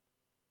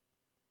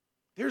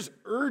 There's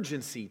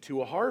urgency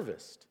to a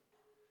harvest,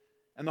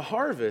 and the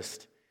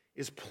harvest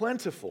is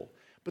plentiful,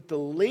 but the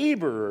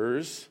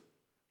laborers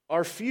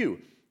are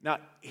few. Now,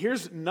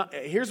 here's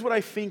what I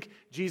think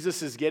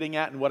Jesus is getting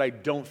at and what I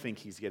don't think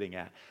he's getting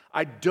at.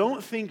 I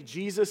don't think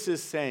Jesus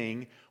is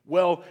saying,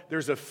 well,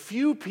 there's a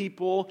few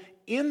people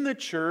in the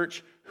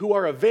church who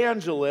are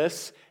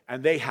evangelists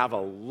and they have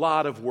a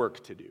lot of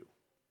work to do.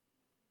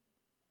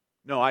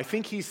 No, I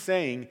think he's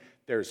saying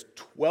there's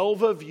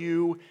 12 of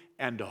you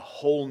and a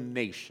whole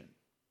nation.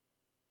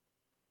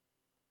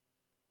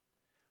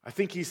 I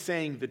think he's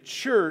saying the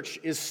church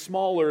is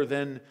smaller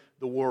than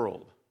the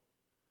world.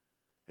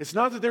 It's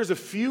not that there's a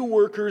few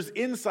workers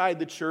inside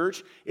the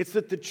church, it's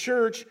that the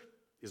church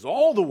is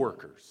all the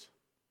workers.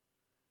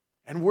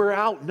 And we're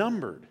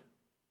outnumbered.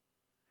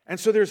 And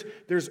so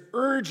there's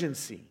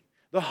urgency.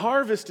 The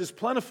harvest is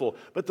plentiful,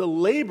 but the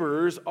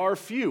laborers are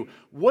few.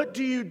 What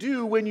do you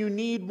do when you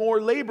need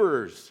more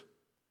laborers?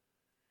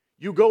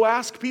 You go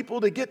ask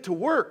people to get to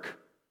work.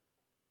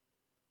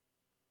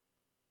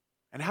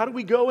 And how do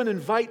we go and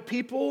invite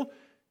people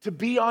to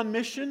be on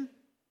mission?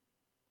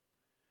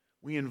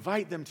 We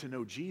invite them to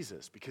know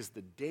Jesus, because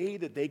the day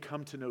that they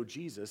come to know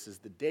Jesus is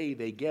the day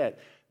they get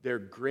their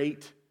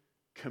Great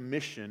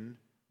Commission,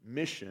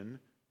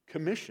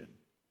 commission.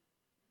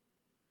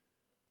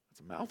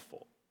 That's a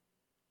mouthful.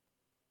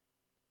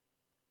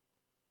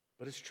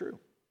 But it's true.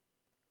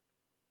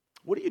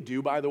 What do you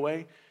do, by the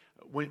way,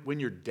 when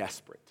you're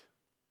desperate?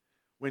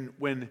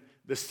 When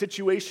the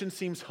situation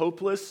seems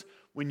hopeless,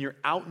 when you're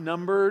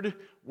outnumbered,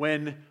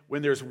 when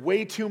there's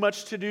way too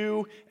much to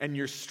do and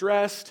you're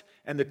stressed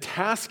and the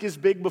task is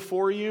big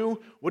before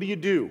you, what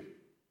do?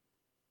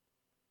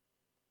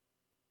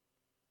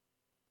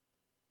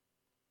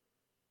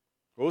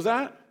 What was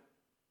that?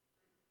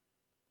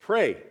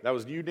 Pray. That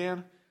was you,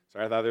 Dan?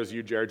 Sorry, I thought that was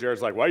you, Jared.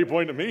 Jared's like, why are you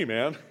pointing at me,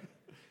 man?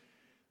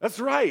 That's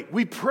right.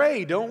 We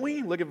pray, don't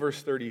we? Look at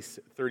verse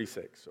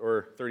 36,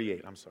 or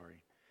 38, I'm sorry.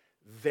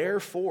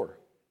 Therefore,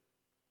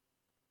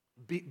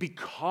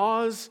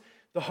 because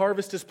the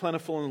harvest is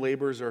plentiful and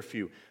laborers are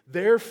few,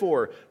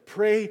 therefore,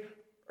 pray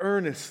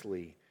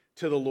earnestly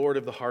to the Lord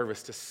of the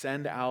harvest to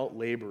send out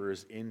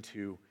laborers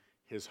into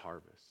his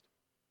harvest.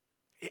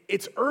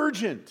 It's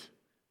urgent.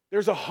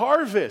 There's a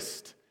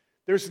harvest.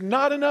 There's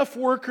not enough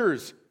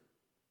workers.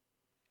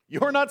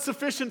 You're not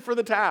sufficient for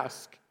the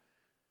task.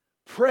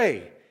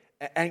 Pray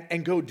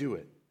and go do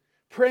it.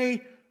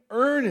 Pray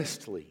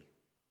earnestly.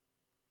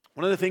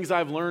 One of the things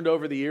I've learned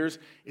over the years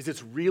is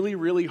it's really,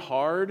 really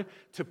hard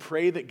to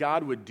pray that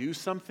God would do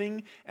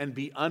something and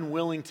be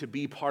unwilling to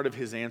be part of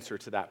his answer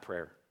to that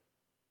prayer.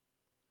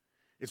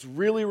 It's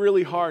really,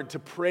 really hard to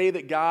pray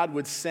that God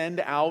would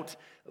send out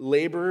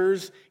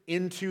laborers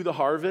into the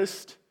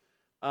harvest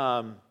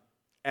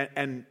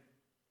and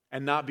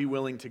not be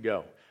willing to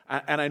go.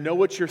 And I know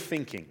what you're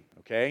thinking,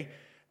 okay?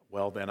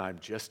 Well, then I'm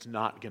just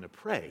not going to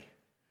pray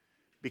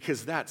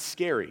because that's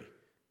scary.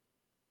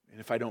 And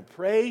if I don't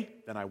pray,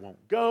 then I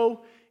won't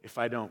go. If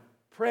I don't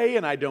pray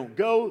and I don't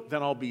go,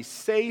 then I'll be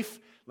safe.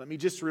 Let me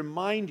just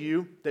remind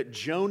you that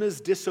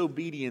Jonah's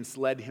disobedience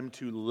led him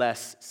to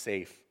less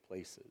safe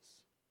places,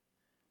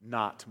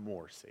 not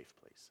more safe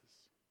places.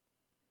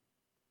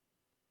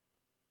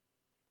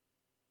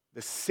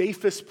 The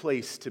safest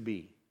place to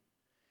be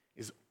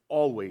is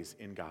always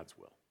in God's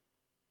will.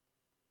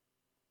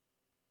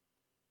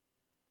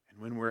 And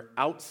when we're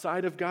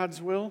outside of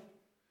God's will,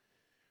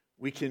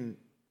 we can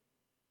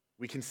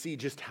see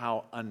just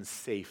how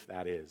unsafe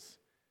that is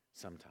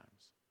sometimes.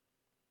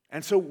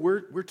 And so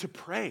we're to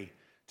pray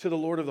to the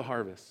Lord of the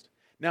harvest.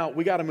 Now,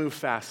 we got to move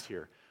fast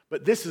here.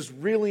 But this is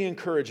really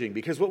encouraging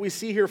because what we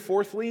see here,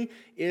 fourthly,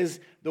 is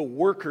the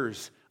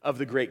workers of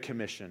the Great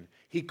Commission.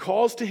 He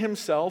calls to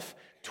himself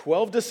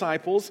 12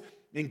 disciples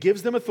and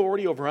gives them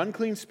authority over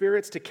unclean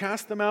spirits to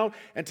cast them out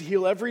and to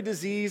heal every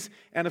disease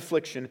and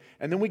affliction.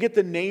 And then we get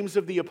the names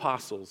of the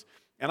apostles.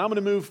 And I'm going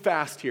to move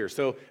fast here.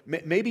 So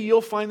maybe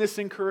you'll find this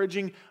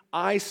encouraging.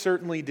 I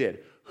certainly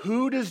did.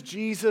 Who does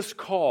Jesus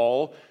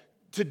call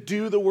to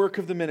do the work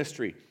of the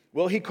ministry?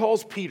 Well, he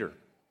calls Peter.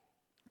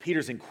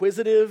 Peter's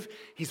inquisitive.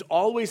 He's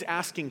always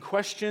asking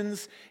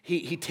questions.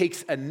 He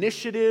takes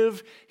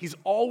initiative. He's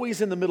always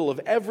in the middle of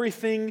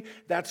everything.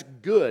 That's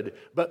good.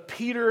 But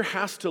Peter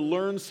has to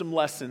learn some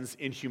lessons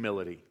in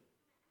humility.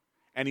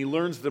 And he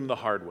learns them the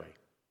hard way.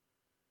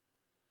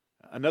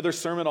 Another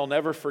sermon I'll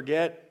never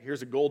forget.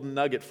 Here's a golden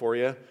nugget for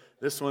you.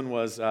 This one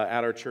was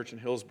at our church in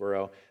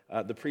Hillsboro.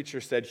 The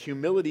preacher said,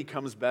 humility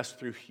comes best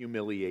through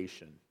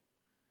humiliation.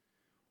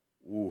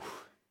 Ooh.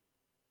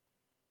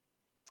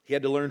 He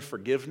had to learn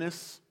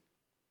forgiveness.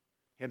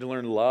 He had to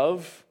learn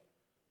love.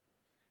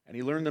 And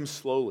he learned them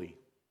slowly.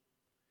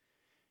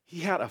 He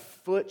had a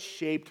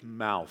foot-shaped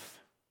mouth.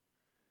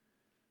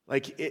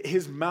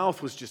 His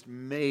mouth was just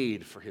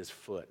made for his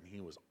foot. And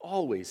he was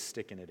always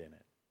sticking it in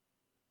it.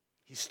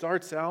 He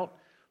starts out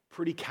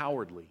pretty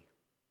cowardly,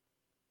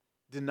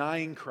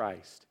 denying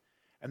Christ.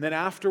 And then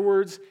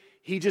afterwards,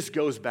 he just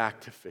goes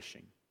back to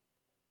fishing.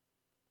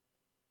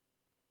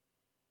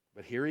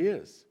 But here he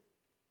is.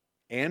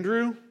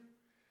 Andrew,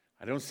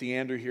 I don't see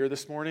Andrew here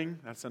this morning.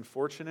 That's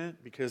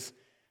unfortunate because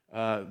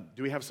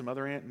do we have some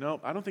other Andrews? No,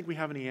 I don't think we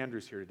have any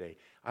Andrews here today.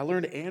 I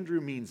learned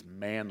Andrew means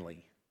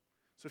manly.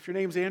 So if your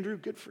name's Andrew,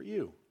 good for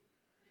you.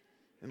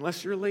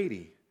 Unless you're a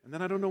lady. And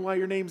then I don't know why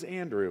your name's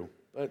Andrew,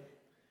 but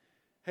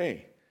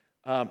hey,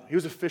 he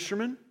was a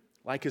fisherman,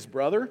 like his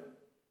brother.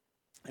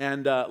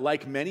 And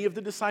like many of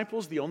the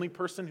disciples, the only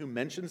person who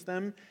mentions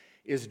them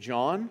is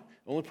John.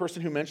 The only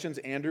person who mentions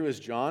Andrew is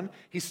John.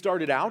 He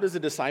started out as a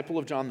disciple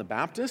of John the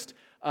Baptist.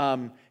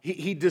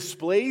 He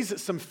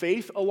displays some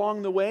faith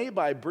along the way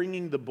by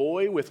bringing the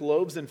boy with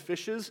loaves and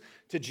fishes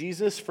to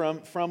Jesus,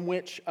 from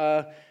which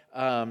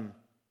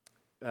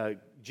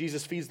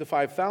Jesus feeds the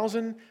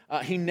 5,000.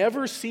 He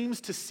never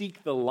seems to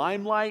seek the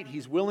limelight.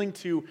 He's willing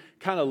to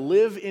kind of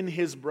live in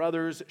his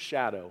brother's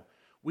shadow.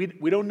 We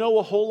don't know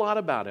a whole lot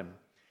about him.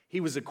 He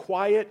was a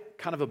quiet,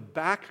 kind of a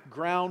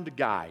background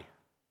guy.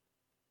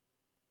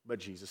 But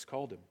Jesus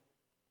called him.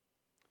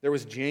 There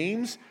was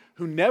James,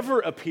 who never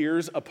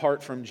appears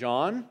apart from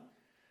John.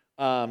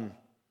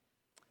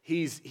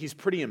 He's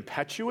pretty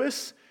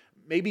impetuous,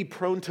 maybe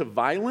prone to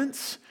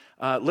violence.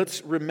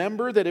 Let's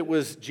remember that it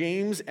was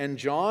James and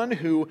John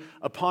who,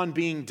 upon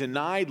being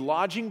denied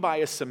lodging by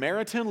a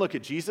Samaritan, look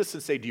at Jesus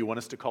and say, "Do you want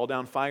us to call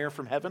down fire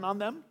from heaven on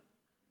them?"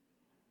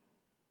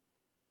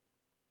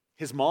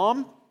 His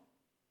mom,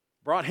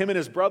 brought him and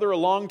his brother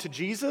along to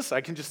Jesus.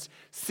 I can just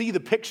see the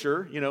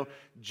picture,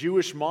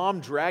 Jewish mom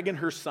dragging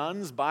her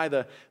sons by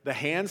the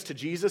hands to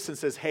Jesus and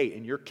says, hey,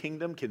 in your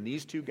kingdom, can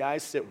these two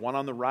guys sit one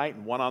on the right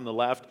and one on the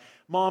left?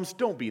 Moms,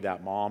 don't be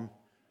that mom.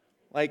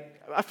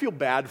 I feel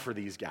bad for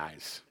these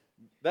guys.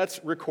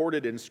 That's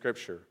recorded in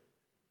Scripture.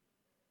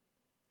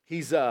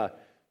 He's,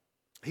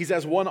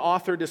 as one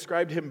author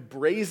described him,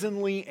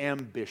 brazenly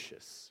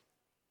ambitious.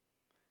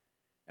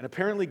 And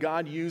apparently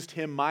God used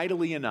him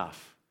mightily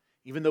enough,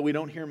 even though we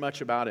don't hear much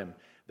about him,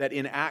 that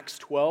in Acts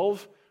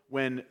 12,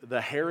 when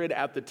the Herod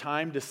at the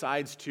time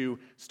decides to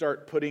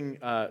start putting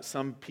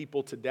some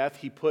people to death,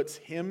 he puts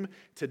him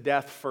to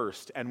death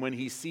first. And when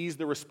he sees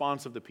the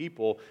response of the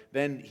people,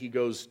 then he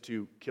goes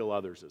to kill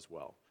others as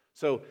well.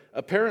 So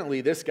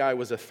apparently this guy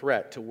was a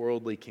threat to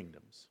worldly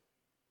kingdoms.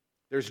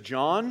 There's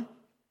John,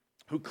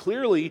 who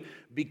clearly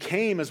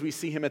became, as we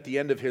see him at the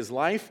end of his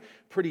life,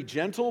 pretty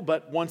gentle,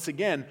 but once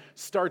again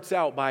starts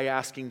out by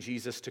asking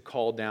Jesus to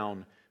call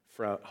down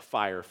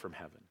fire from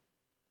heaven.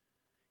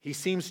 He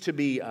seems to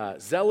be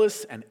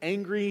zealous and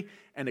angry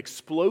and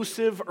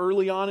explosive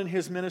early on in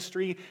his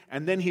ministry,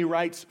 and then he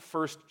writes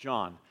 1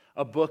 John,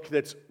 a book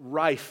that's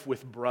rife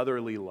with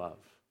brotherly love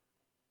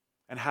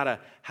and how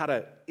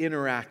to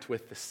interact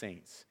with the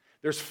saints.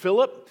 There's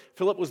Philip.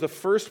 Philip was the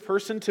first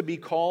person to be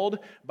called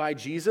by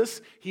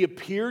Jesus. He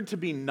appeared to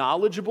be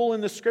knowledgeable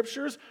in the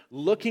Scriptures,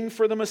 looking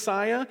for the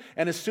Messiah,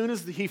 and as soon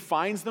as he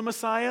finds the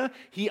Messiah,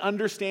 he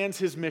understands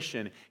his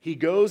mission. He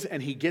goes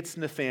and he gets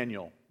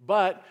Nathanael.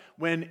 But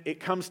when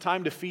it comes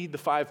time to feed the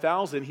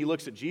 5,000, he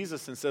looks at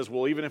Jesus and says,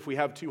 well, even if we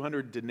have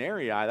 200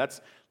 denarii, that's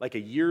like a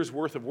year's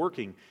worth of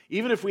working.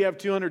 Even if we have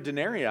 200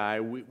 denarii,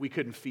 we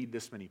couldn't feed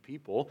this many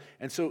people.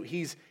 And so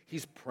he's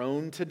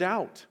prone to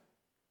doubt.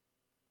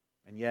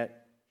 And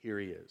yet, here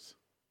he is.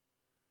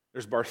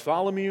 There's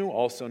Bartholomew,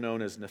 also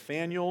known as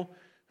Nathanael,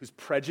 who's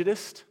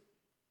prejudiced.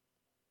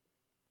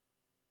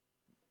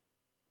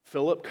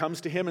 Philip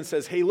comes to him and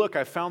says, hey, look,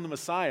 I found the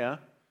Messiah.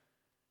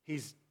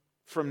 He's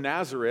from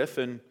Nazareth.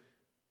 And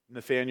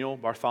Nathanael,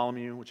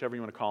 Bartholomew, whichever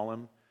you want to call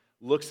him,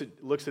 looks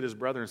at his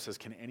brother and says,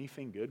 can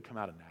anything good come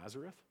out of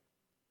Nazareth?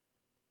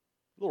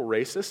 A little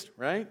racist,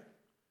 right?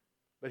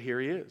 But here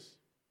he is.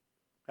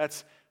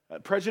 That's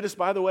prejudice,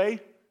 by the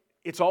way.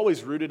 It's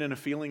always rooted in a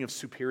feeling of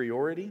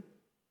superiority.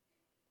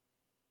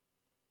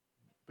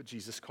 But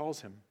Jesus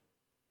calls him.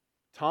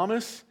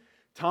 Thomas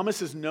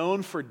is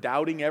known for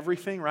doubting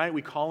everything, right?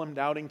 We call him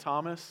Doubting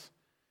Thomas.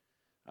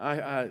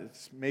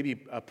 It's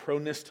maybe a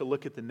proneness to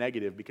look at the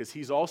negative, because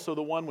he's also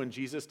the one, when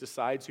Jesus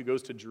decides who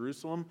goes to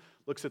Jerusalem,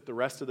 looks at the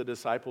rest of the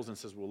disciples and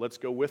says, well, let's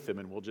go with him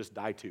and we'll just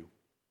die too.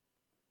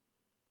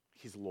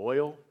 He's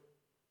loyal,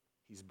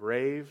 he's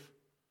brave,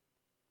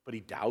 but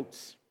he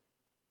doubts.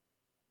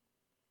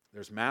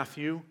 There's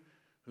Matthew,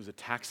 who's a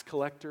tax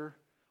collector.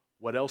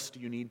 What else do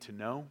you need to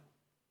know?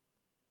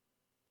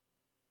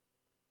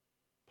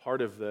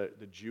 Part of the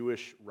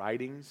Jewish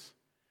writings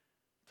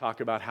talk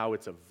about how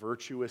it's a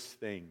virtuous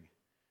thing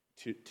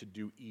to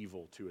do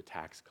evil to a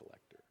tax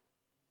collector.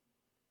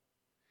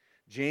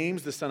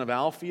 James, the son of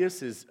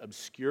Alphaeus, is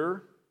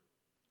obscure.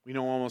 We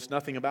know almost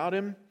nothing about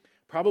him.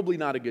 Probably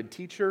not a good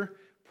teacher.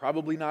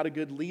 Probably not a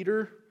good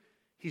leader.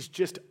 He's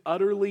just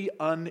utterly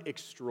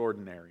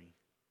unextraordinary.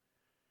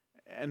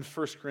 And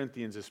 1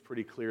 Corinthians is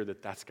pretty clear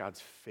that that's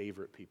God's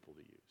favorite people to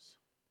use.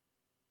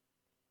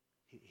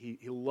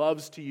 He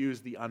loves to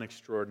use the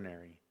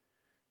unextraordinary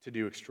to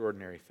do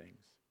extraordinary things.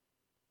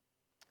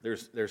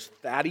 There's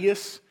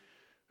Thaddeus,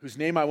 whose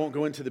name I won't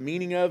go into the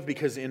meaning of,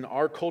 because in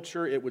our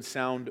culture it would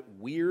sound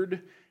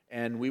weird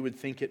and we would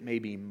think it may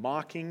be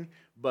mocking,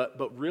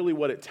 but really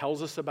what it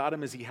tells us about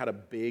him is he had a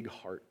big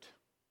heart.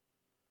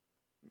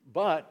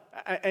 But,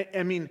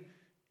 I mean,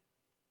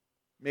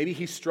 maybe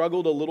he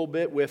struggled a little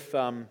bit with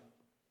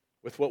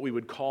what we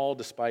would call,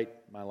 despite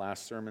my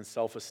last sermon,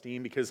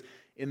 self-esteem, because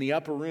in the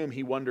upper room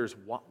he wonders,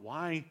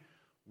 why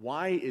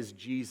is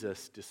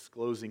Jesus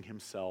disclosing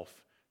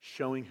himself,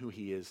 showing who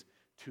he is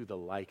to the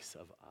likes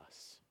of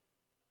us?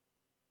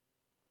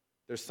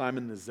 There's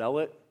Simon the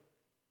Zealot.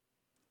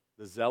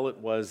 The Zealot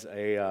was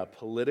a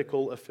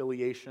political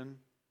affiliation,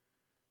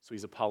 so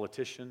he's a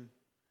politician.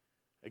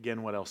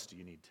 Again, what else do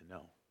you need to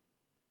know?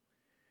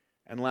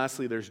 And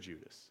lastly, there's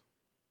Judas.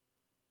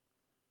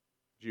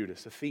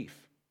 Judas, a thief.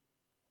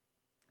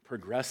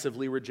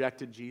 Progressively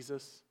rejected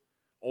Jesus,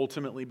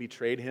 ultimately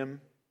betrayed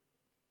him,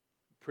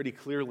 pretty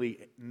clearly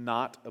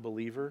not a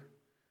believer,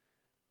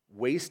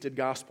 wasted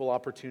gospel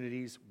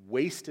opportunities,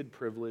 wasted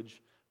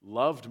privilege,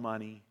 loved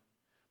money,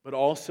 but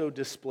also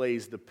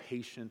displays the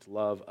patient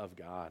love of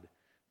God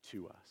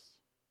to us.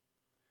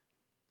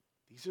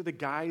 These are the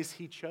guys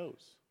he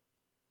chose.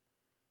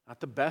 Not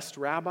the best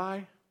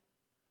rabbi,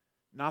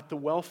 not the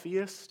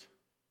wealthiest,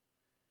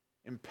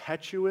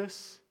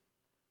 impetuous,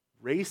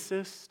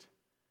 racist,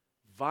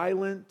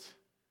 violent,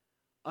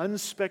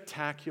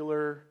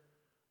 unspectacular,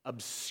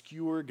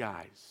 obscure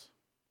guys.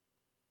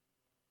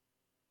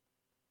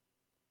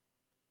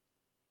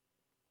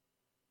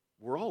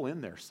 We're all in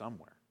there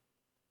somewhere.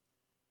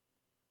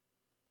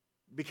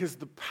 Because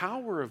the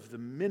power of the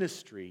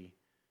ministry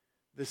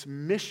this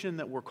mission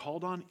that we're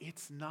called on,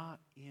 it's not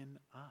in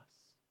us.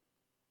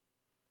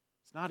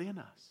 It's not in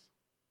us.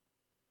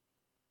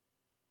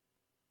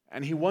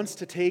 And he wants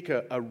to take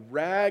a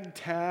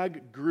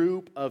ragtag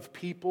group of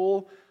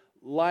people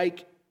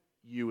like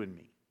you and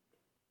me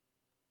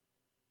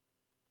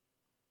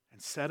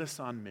and set us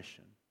on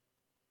mission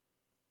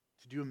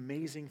to do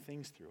amazing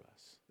things through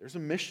us. There's a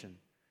mission.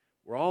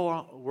 We're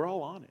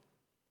all on it.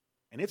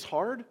 And it's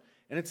hard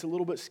and it's a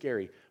little bit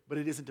scary, but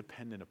it isn't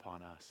dependent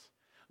upon us.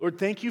 Lord,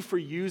 thank you for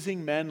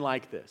using men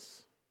like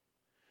this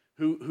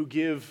who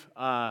give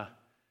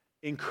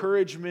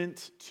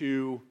encouragement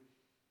to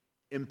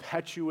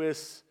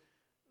impetuous,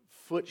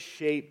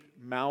 foot-shaped,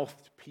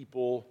 mouthed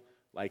people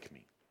like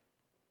me.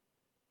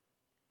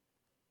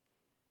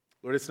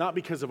 Lord, it's not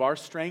because of our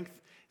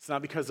strength. It's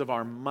not because of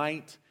our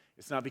might.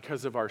 It's not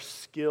because of our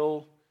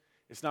skill.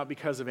 It's not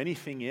because of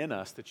anything in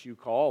us that you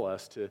call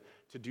us to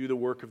do the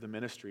work of the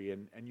ministry.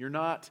 And you're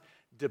not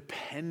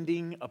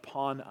depending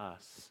upon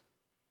us.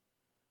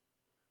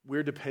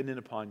 We're dependent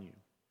upon you.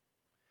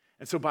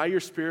 And so by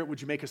your Spirit,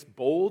 would you make us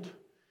bold?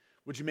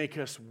 Would you make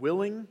us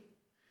willing?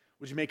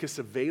 Would you make us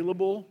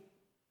available?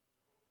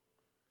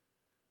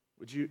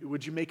 Would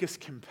you make us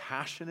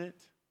compassionate?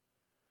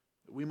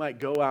 That we might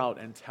go out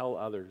and tell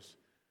others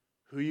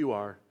who you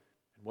are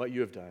and what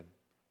you have done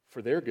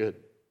for their good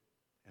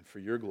and for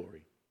your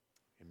glory.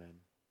 Amen.